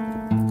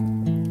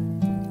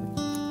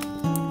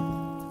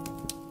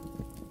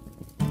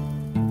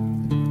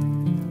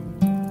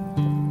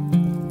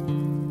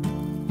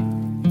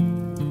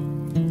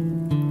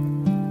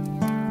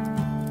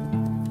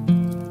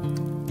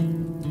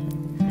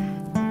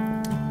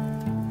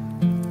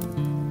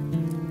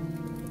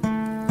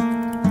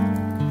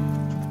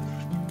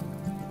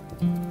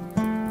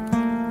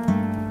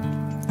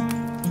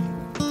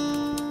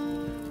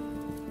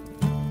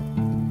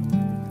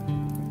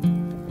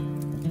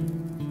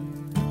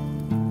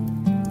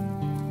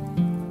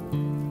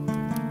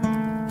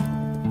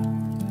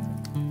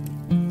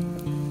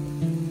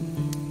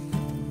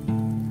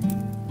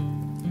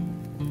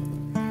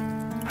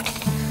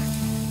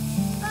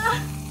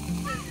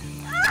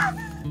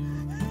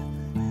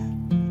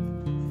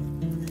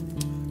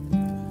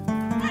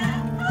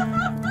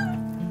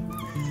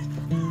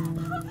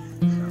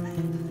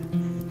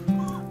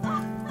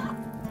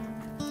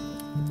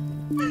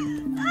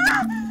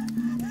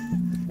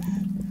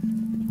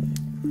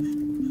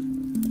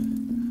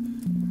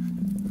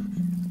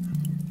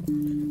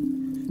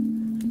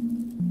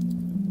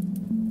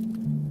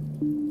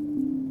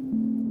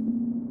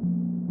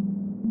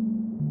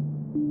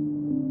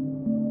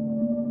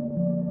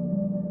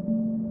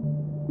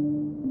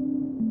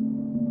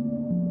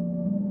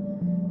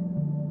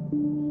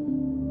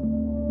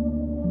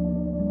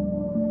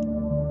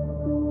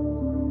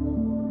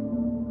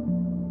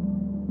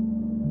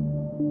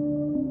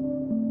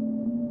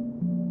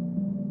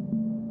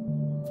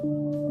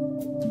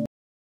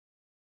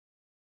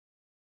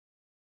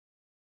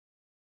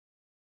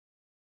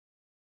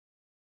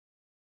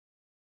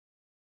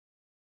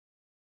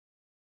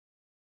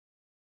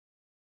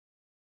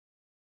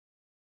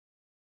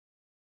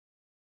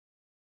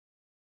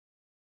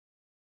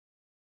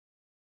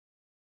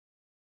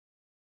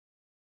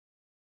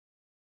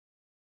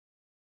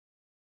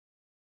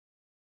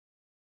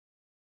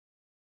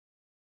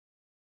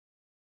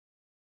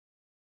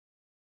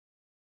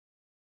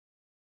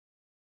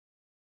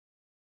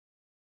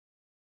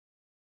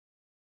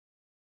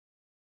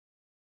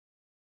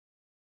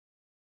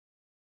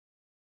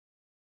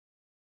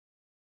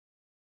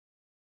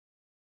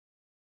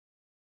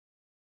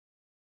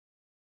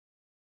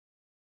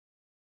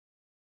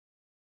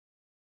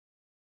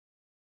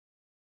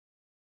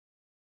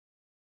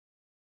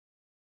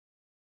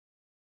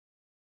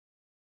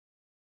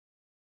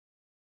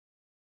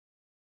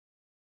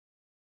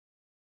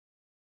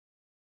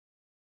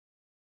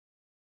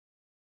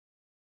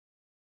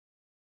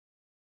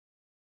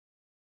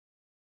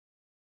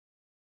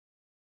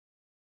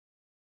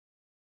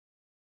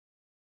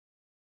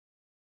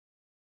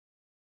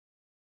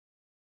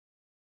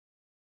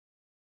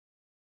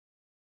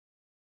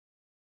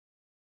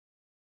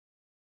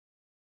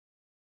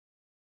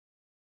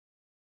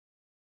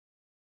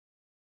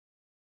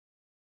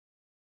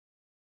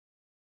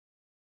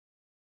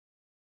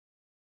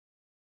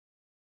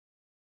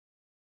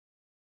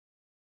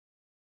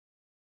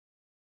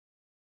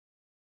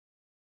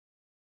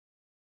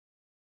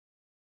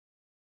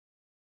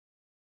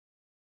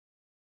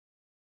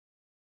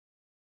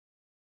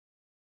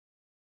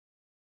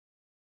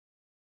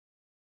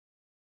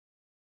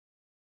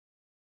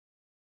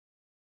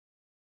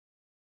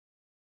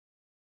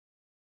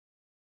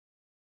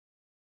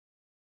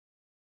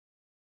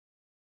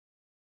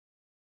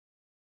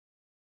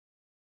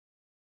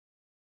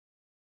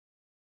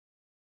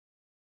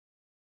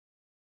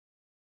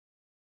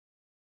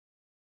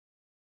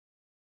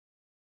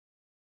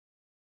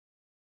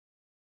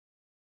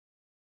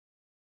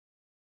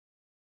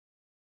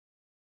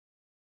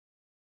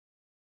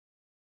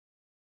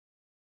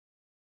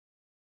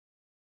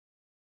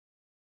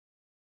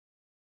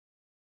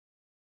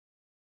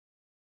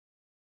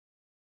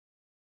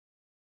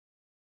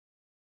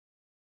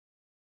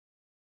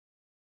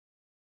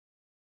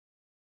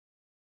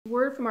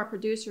word from our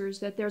producers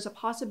that there's a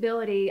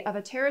possibility of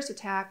a terrorist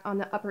attack on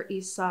the Upper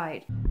East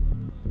Side.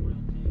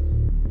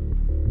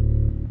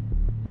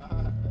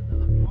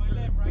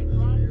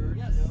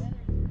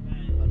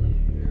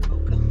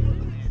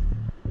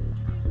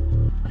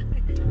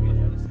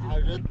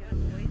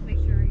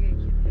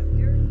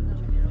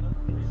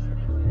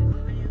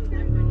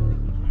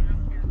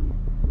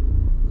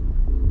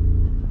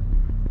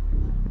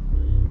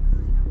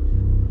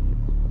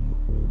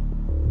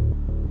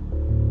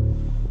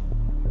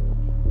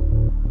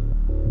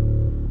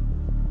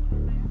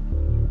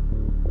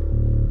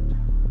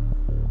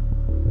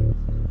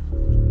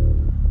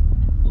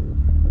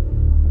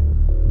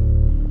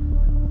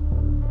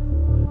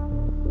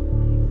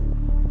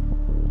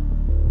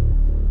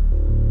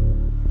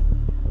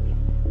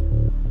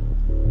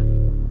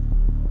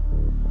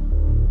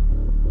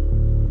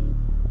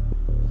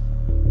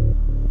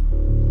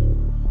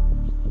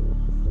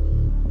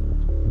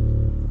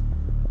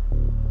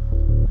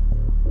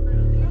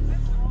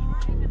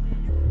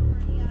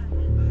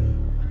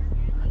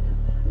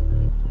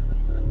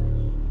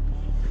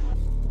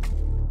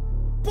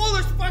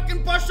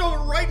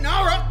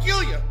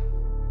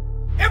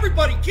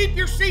 Keep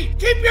your seat!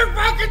 Keep your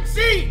fucking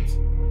seats!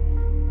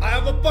 I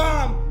have a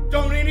bomb!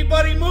 Don't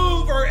anybody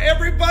move or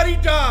everybody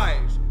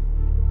dies!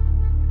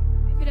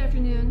 Good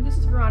afternoon, this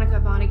is Veronica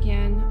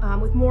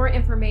Vonnegut with more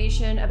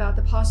information about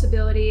the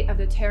possibility of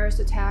the terrorist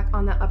attack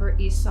on the Upper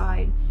East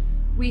Side.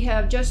 We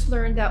have just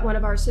learned that one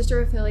of our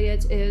sister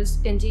affiliates is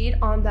indeed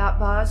on that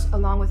bus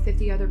along with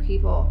 50 other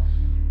people.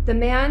 The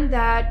man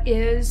that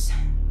is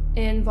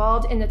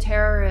involved in the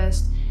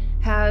terrorist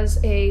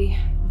has a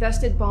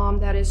vested bomb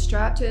that is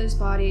strapped to his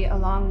body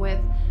along with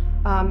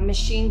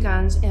machine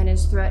guns and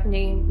is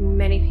threatening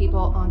many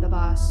people on the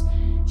bus.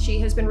 She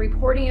has been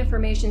reporting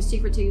information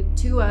secretly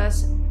to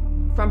us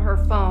from her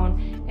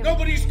phone.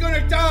 Nobody's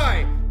gonna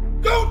die!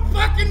 Don't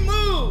fucking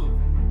move!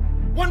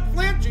 One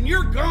flinch and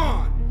you're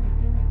gone!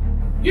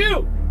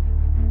 You!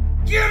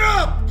 Get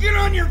up! Get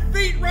on your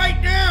feet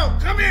right now!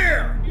 Come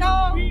here!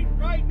 No! Feet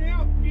right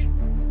now!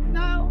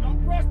 No!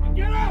 Don't press me!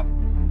 Get up!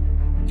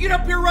 Get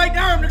up here right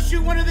now, I'm gonna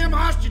shoot one of them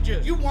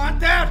hostages. You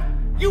want that?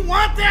 You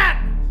want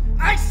that?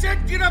 I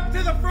said get up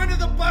to the front of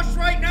the bus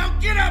right now.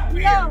 Get up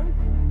here.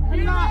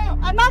 No,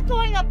 I'm not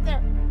going up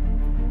there.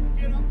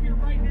 Get up here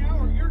right now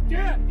or you're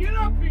dead. Get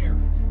up here.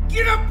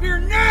 Get up here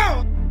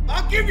now.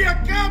 I'll give you a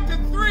count to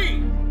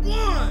 3.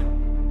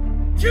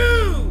 1,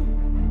 2,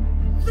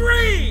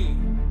 3.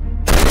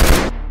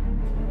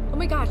 Oh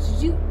my gosh,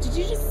 did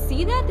you just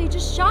see that? They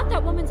just shot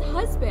that woman's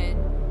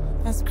husband.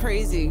 That's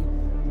crazy.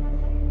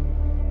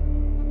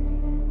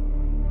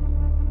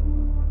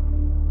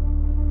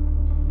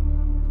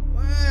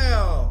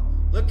 Well,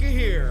 looky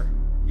here.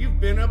 You've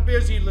been a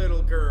busy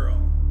little girl.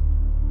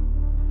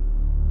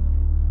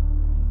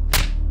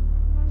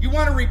 You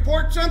want to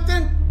report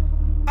something?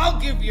 I'll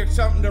give you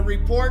something to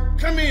report.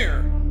 Come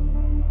here.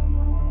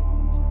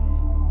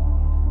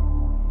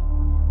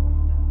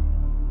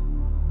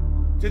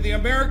 To the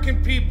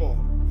American people,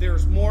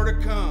 there's more to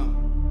come.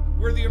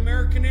 We're the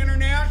American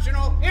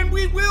International, and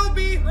we will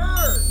be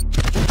heard.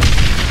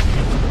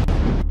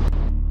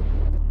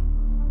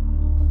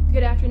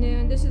 Good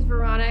afternoon, this is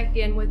Veronica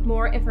again with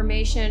more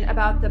information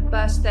about the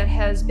bus that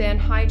has been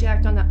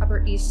hijacked on the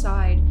Upper East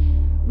Side.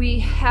 We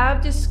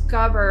have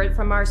discovered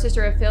from our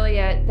sister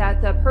affiliate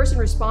that the person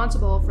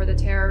responsible for the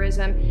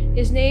terrorism,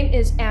 his name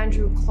is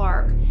Andrew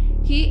Clark.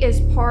 He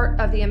is part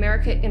of the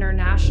American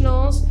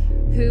Internationals,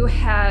 who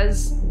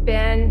has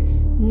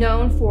been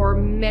known for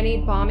many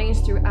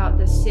bombings throughout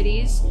the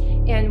cities.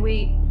 And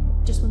we,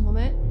 just one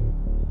moment.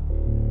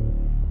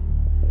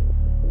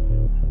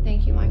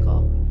 Thank you,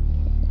 Michael.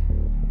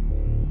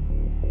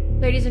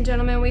 Ladies and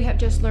gentlemen, we have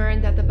just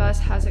learned that the bus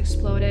has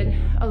exploded,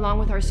 along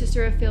with our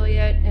sister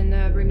affiliate and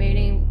the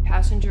remaining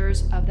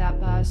passengers of that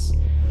bus.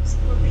 Those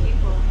poor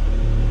people.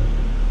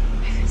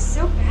 I feel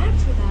so bad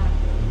for them.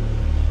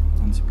 It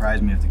wouldn't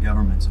surprise me if the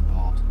government's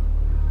involved.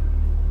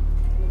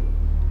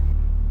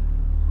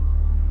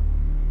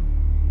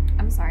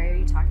 I'm sorry, are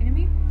you talking to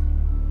me?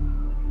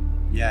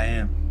 Yeah, I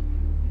am.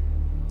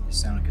 You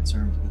sounded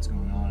concerned with what's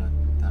going on.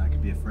 I thought I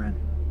could be a friend.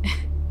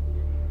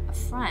 A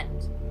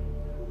friend?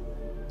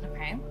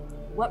 Okay.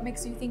 What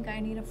makes you think I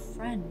need a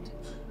friend?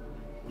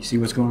 You see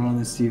what's going on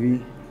this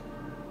TV?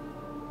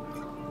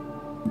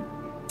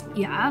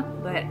 Yeah,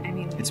 but I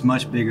mean... It's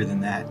much bigger than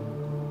that,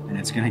 and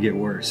it's gonna get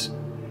worse.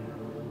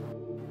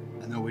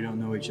 I know we don't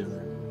know each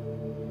other,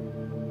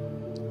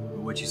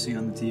 but what you see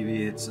on the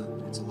TV, it's a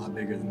lot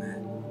bigger than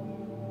that.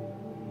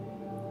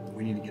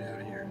 We need to get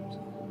out of here,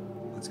 so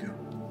let's go.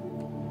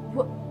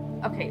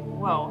 Okay,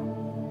 whoa.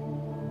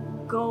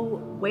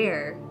 Go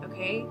where,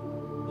 okay?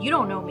 You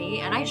don't know me,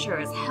 and I sure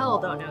as hell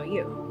don't know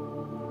you.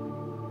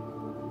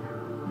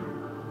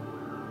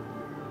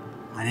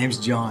 My name's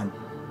John.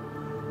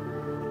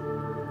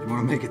 If you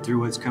want to make it through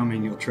what's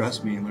coming, you'll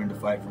trust me and learn to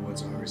fight for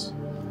what's ours.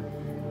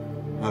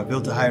 I've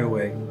built a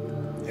hideaway.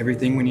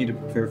 Everything we need to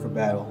prepare for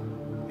battle.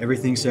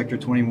 Everything Sector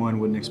 21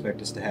 wouldn't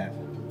expect us to have.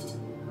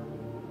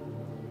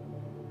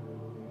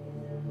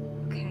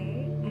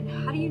 Okay, and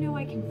how do you know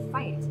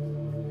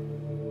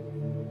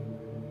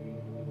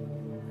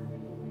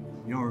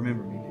You don't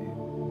remember me, do you?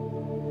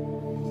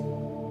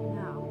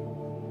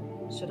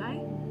 No. Should I?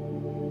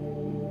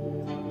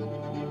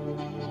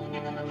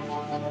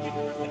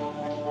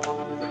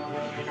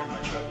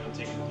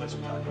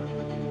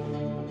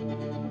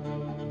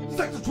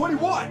 Sector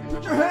 21,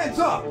 put your hands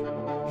up!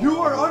 You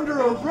are under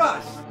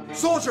arrest!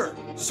 Soldier,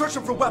 search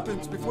him for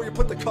weapons before you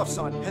put the cuffs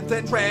on, and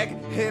then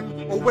drag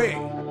him away.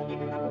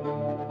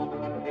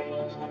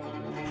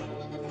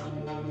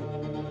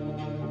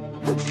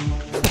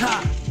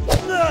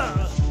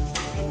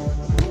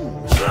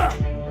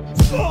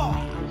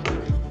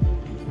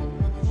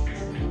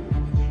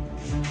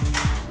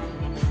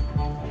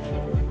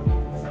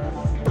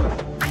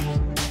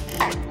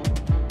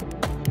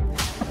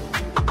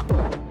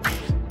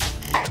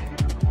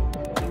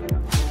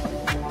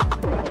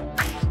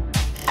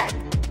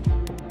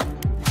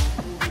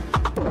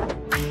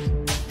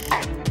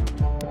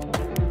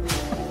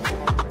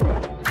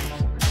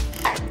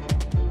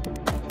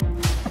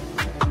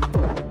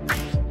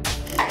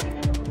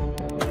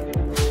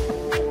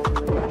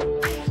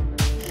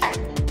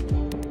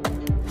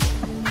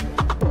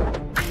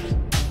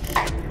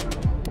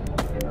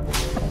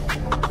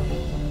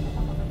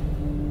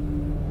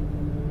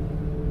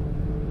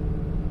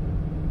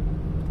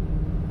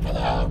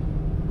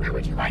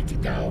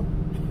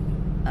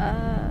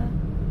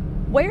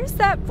 Where's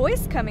that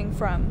voice coming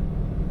from?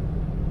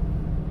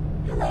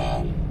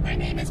 Hello, my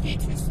name is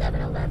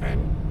V2711,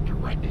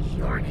 and what is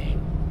your name?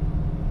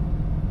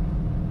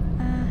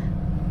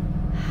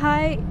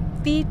 Hi,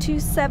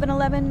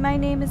 V2711, my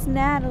name is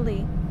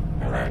Natalie.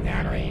 Hello,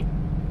 Natalie.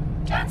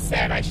 John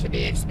said I should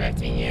be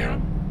expecting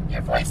you.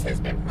 Your voice has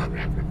been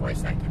programmed for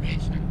voice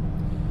activation.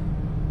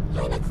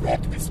 You're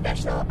equipped with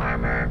special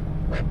armor,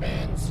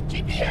 weapons,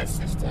 GPS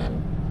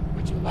system.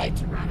 Would you like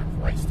to run a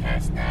voice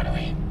test,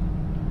 Natalie?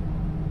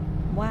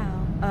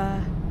 Wow,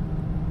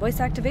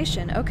 voice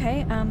activation,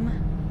 okay,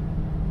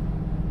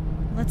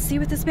 let's see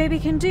what this baby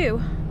can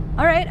do.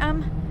 Alright,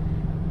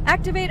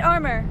 activate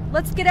armor,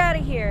 let's get out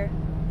of here.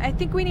 I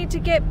think we need to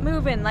get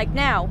moving, like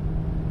now.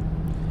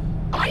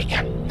 I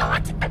am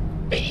not a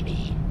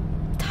baby.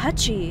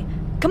 Touchy.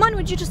 Come on,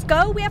 would you just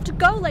go? We have to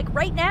go, like,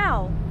 right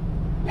now.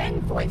 Then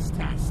voice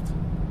test.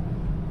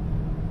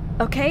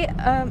 Okay,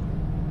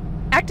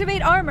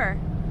 activate armor.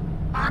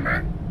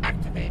 Armor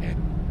activated.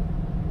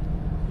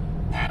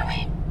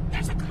 Natalie,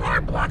 there's a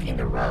car blocking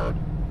the road.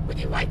 Would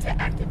you like to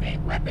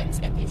activate weapons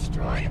and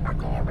destroy or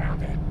go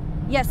around it?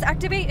 Yes,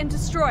 activate and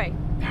destroy.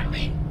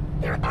 Natalie,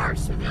 there are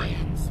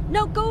civilians.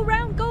 No, go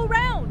around, go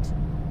around!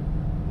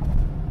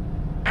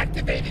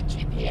 Activated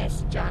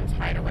GPS, John's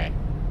hideaway.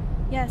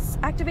 Yes,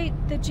 activate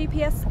the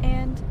GPS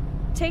and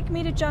take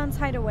me to John's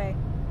hideaway.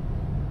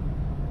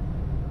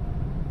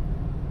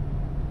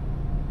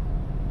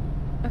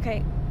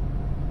 Okay.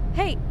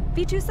 Hey,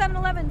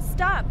 V2711,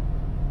 stop!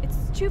 It's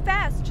too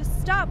fast.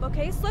 Just stop,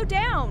 okay? Slow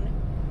down.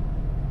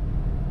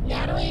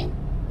 Natalie,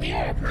 we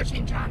are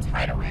approaching John's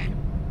hideaway.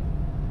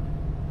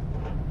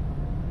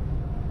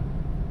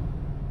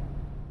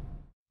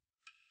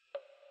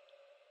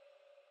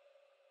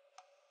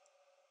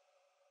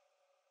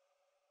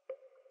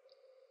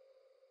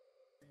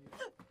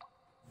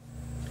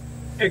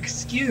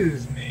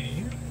 Excuse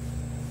me.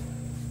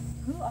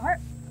 Who are...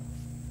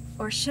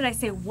 Or should I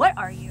say, what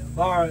are you?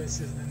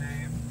 Boris is the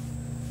name.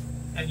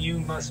 And you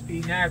must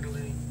be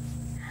Natalie.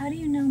 How do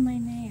you know my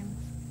name?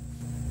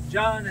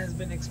 John has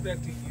been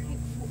expecting you.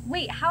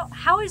 Wait, how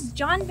has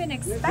John been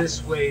expecting?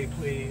 This way,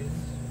 please.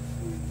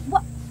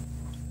 What?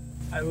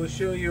 I will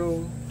show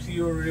you to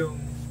your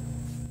room.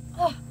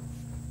 Oh.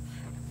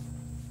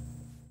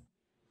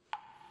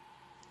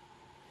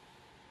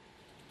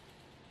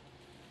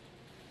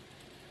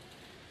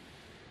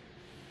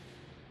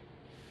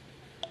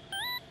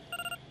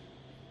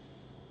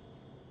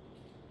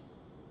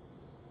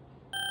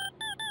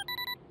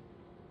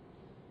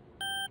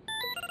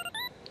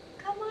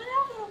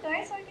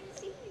 So I can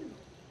see you.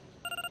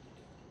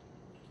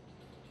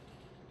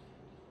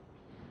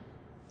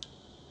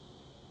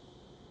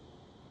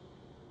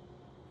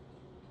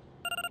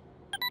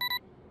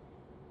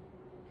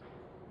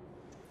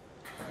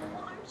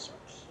 Oh, aren't you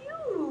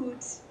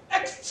cute?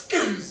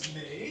 Excuse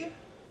me?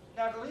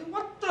 Natalie,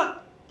 what the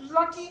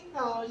bloody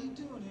hell are you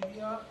doing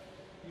here?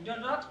 You do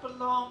not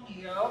belong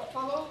here.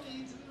 Follow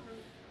me to the room.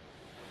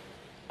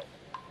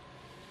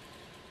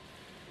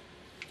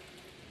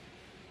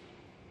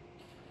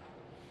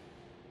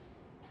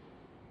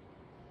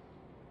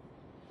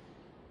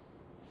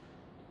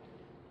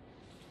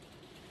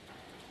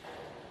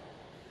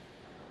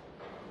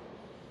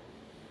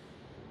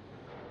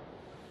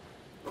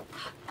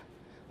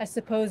 I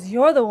suppose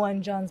you're the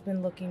one John's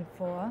been looking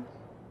for.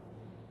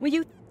 Will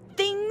you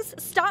things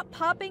stop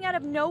popping out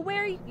of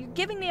nowhere? You're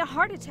giving me a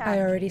heart attack. I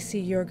already see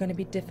you're going to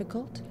be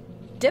difficult.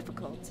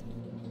 Difficult?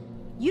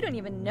 You don't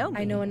even know me.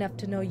 I know enough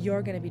to know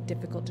you're going to be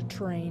difficult to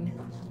train.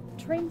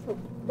 Train for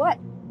what?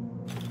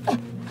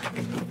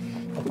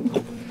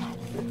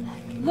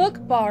 Look,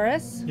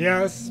 Boris.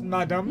 Yes,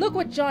 madam. Look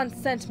what John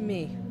sent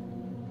me.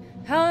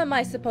 How am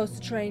I supposed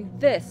to train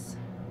this?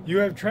 You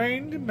have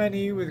trained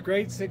many with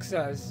great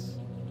success.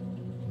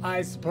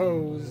 I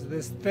suppose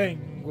this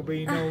thing will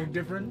be no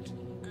different?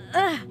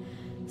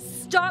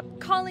 Stop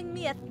calling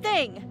me a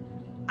thing!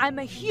 I'm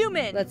a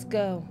human! Let's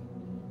go.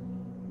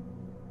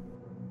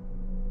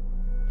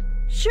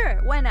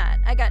 Sure, why not?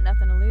 I got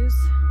nothing to lose.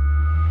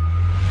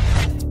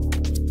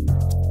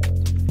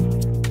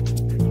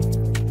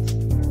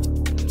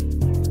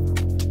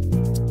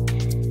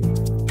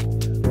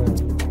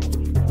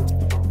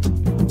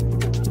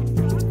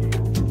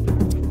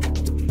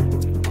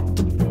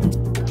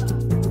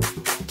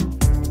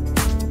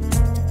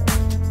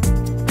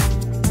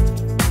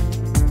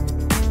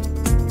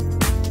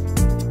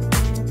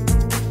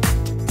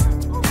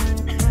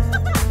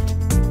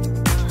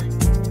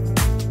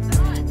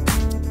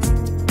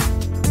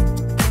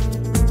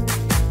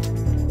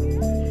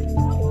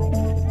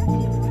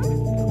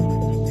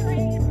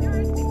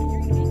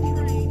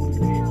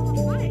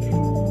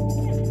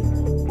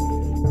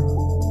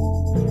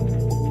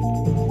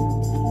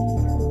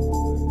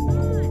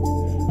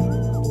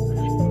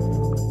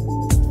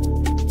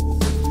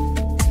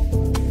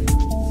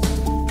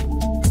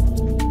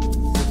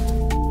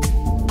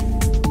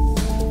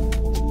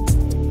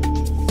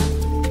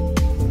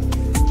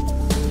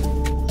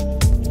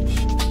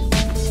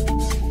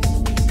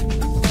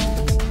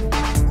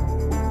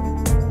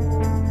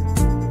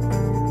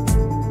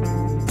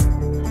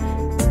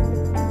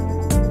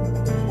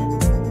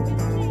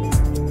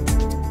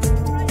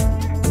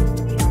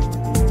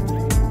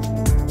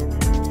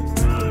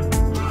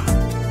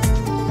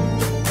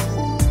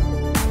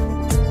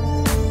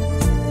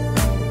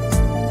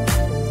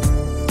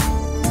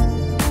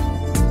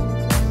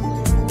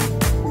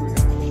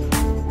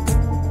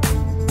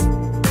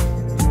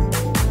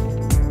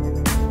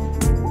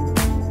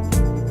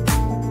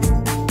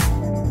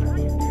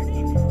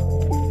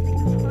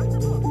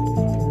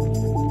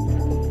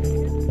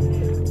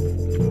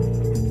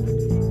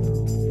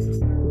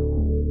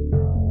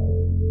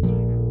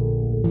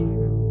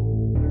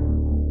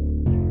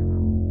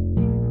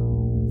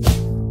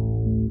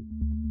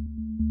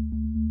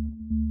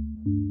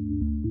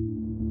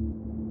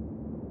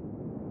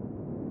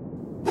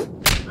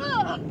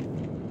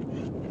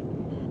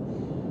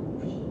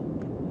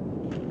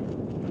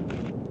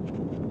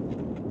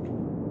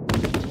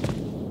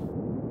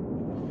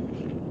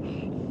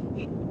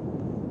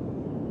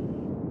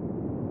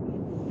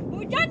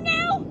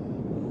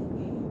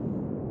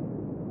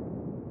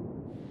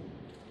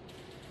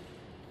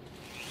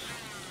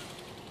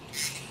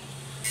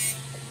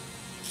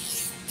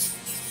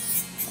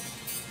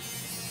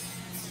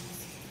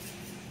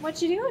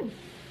 What you doing?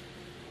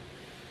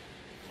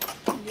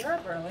 You're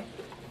up early.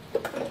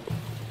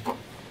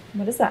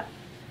 What is that?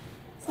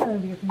 It's none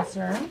of your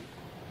concern.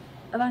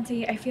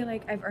 Avanti, I feel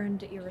like I've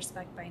earned your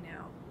respect by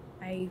now.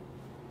 I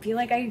feel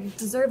like I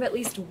deserve at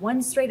least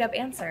one straight up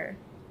answer.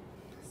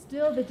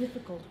 Still the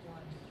difficult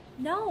one.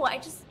 No,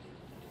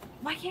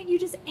 why can't you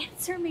just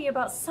answer me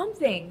about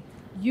something?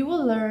 You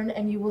will learn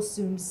and you will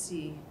soon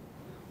see.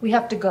 We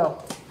have to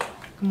go.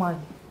 Come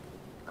on.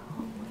 Go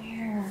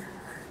where?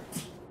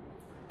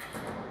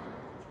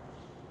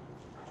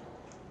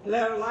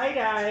 Hello, Light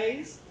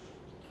Eyes.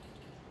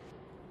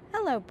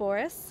 Hello,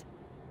 Boris.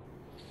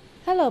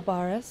 Hello,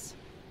 Boris.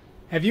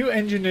 Have you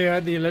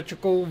engineered the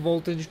electrical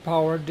voltage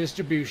power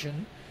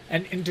distribution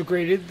and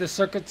integrated the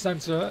circuit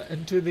sensor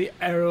into the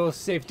aero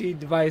safety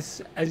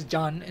device as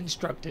John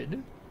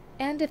instructed?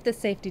 And if the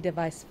safety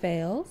device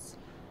fails?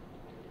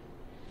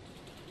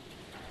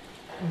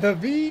 The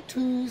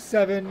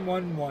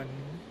V2711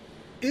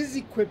 is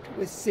equipped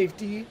with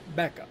safety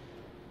backup.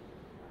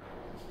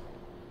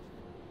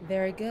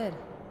 Very good.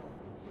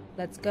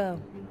 Let's go.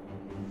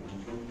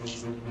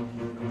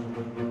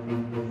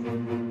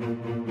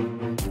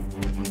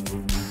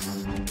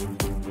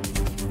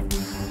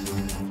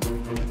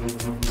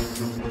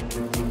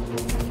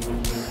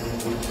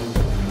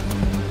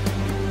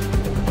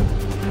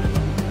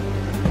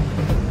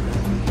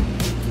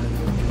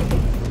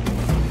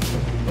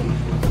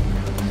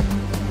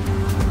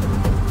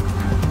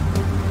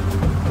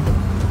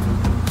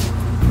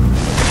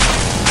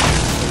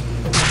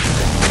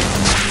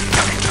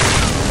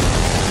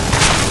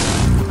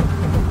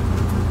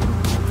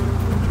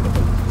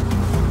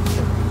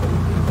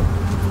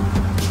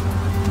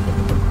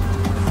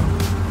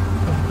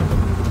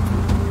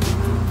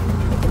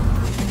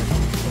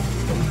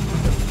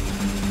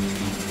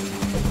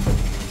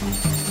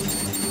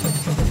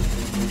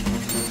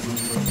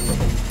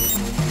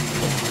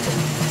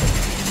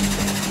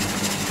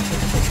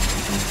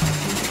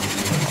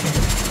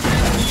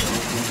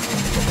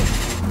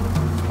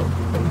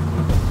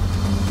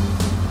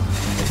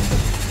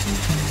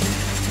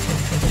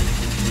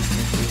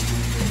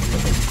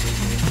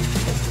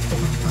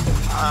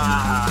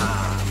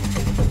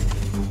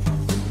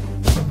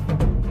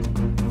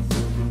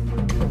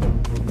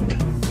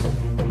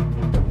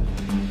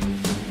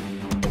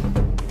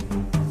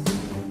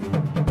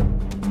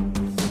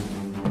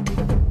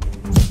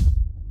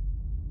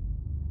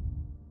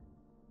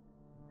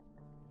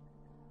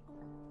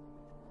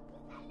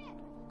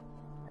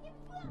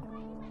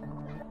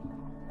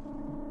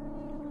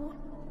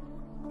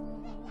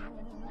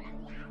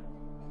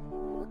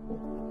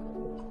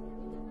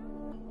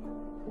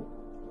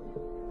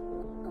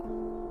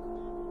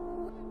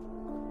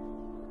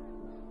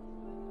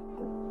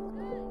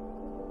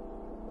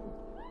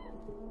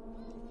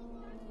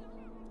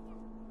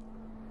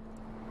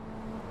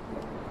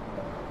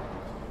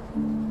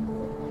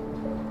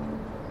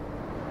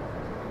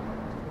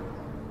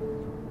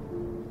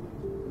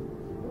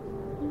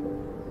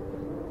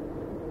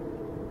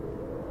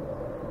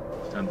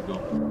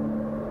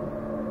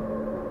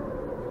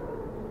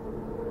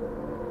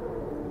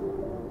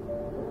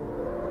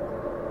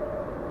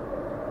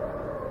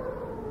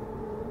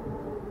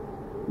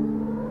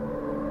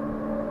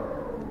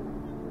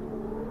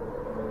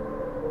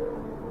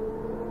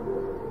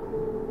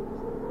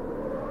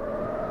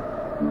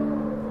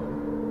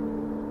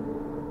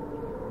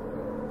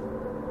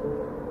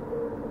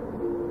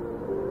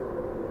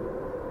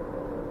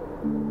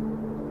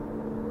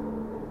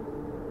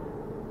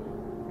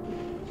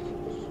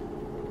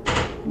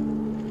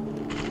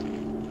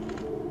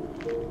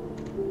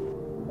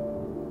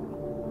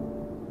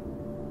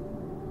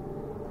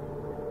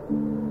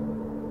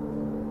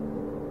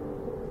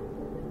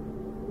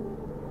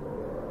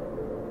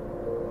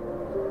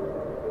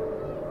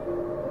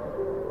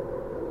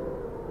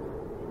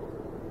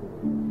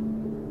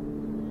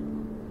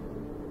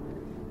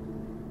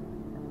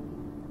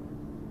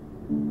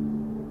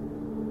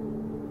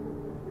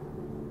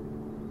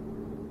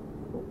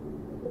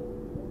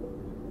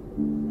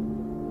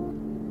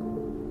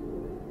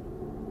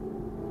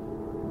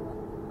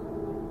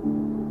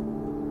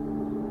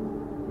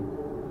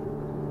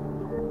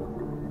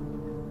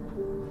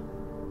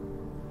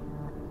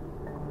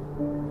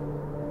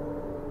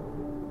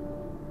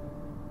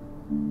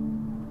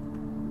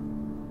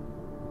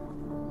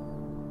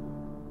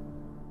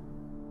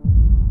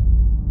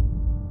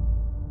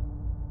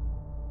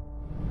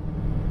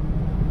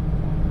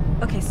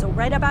 Okay, so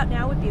right about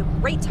now would be a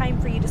great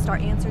time for you to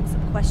start answering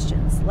some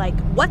questions, like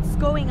what's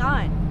going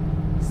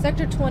on?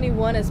 Sector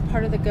 21 is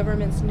part of the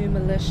government's new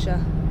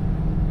militia.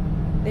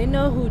 They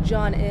know who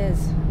John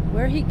is,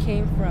 where he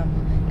came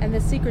from, and the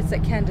secrets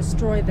that can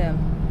destroy them.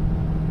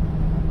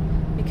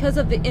 Because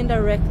of the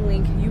indirect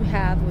link you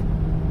have with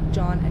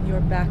John and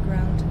your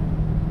background,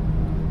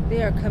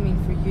 they are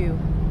coming for you.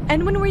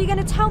 And when were you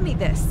gonna tell me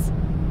this?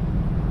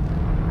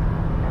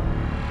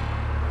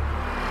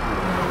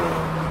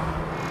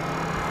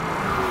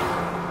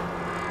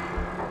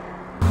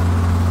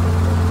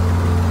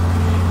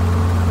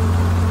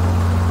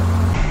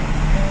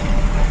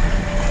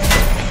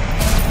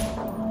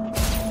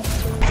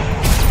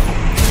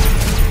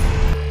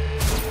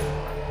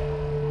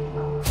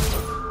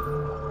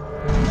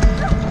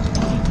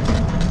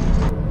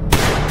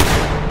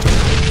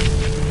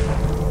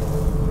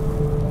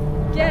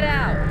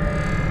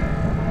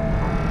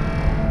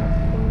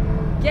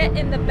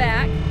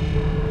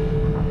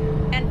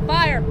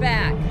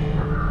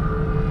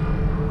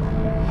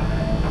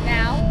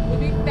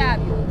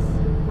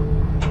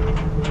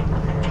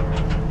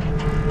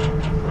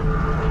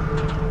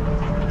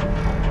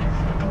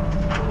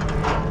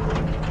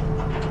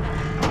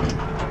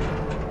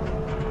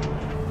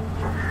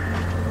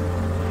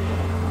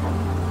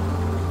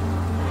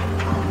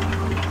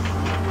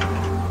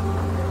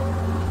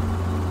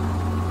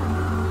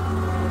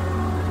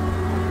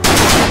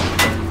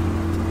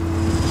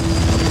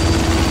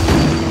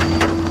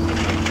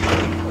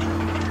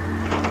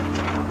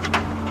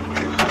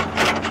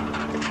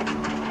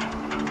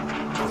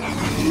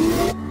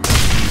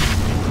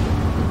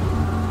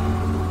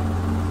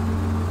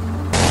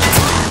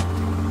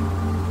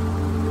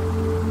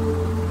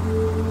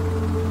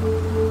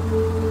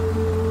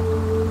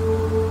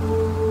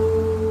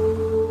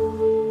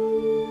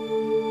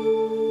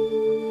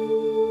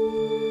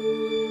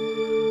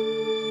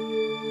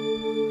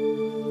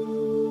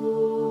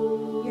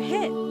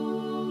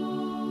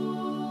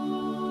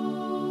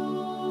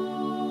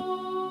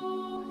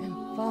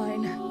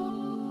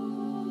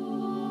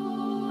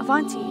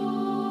 Avanti,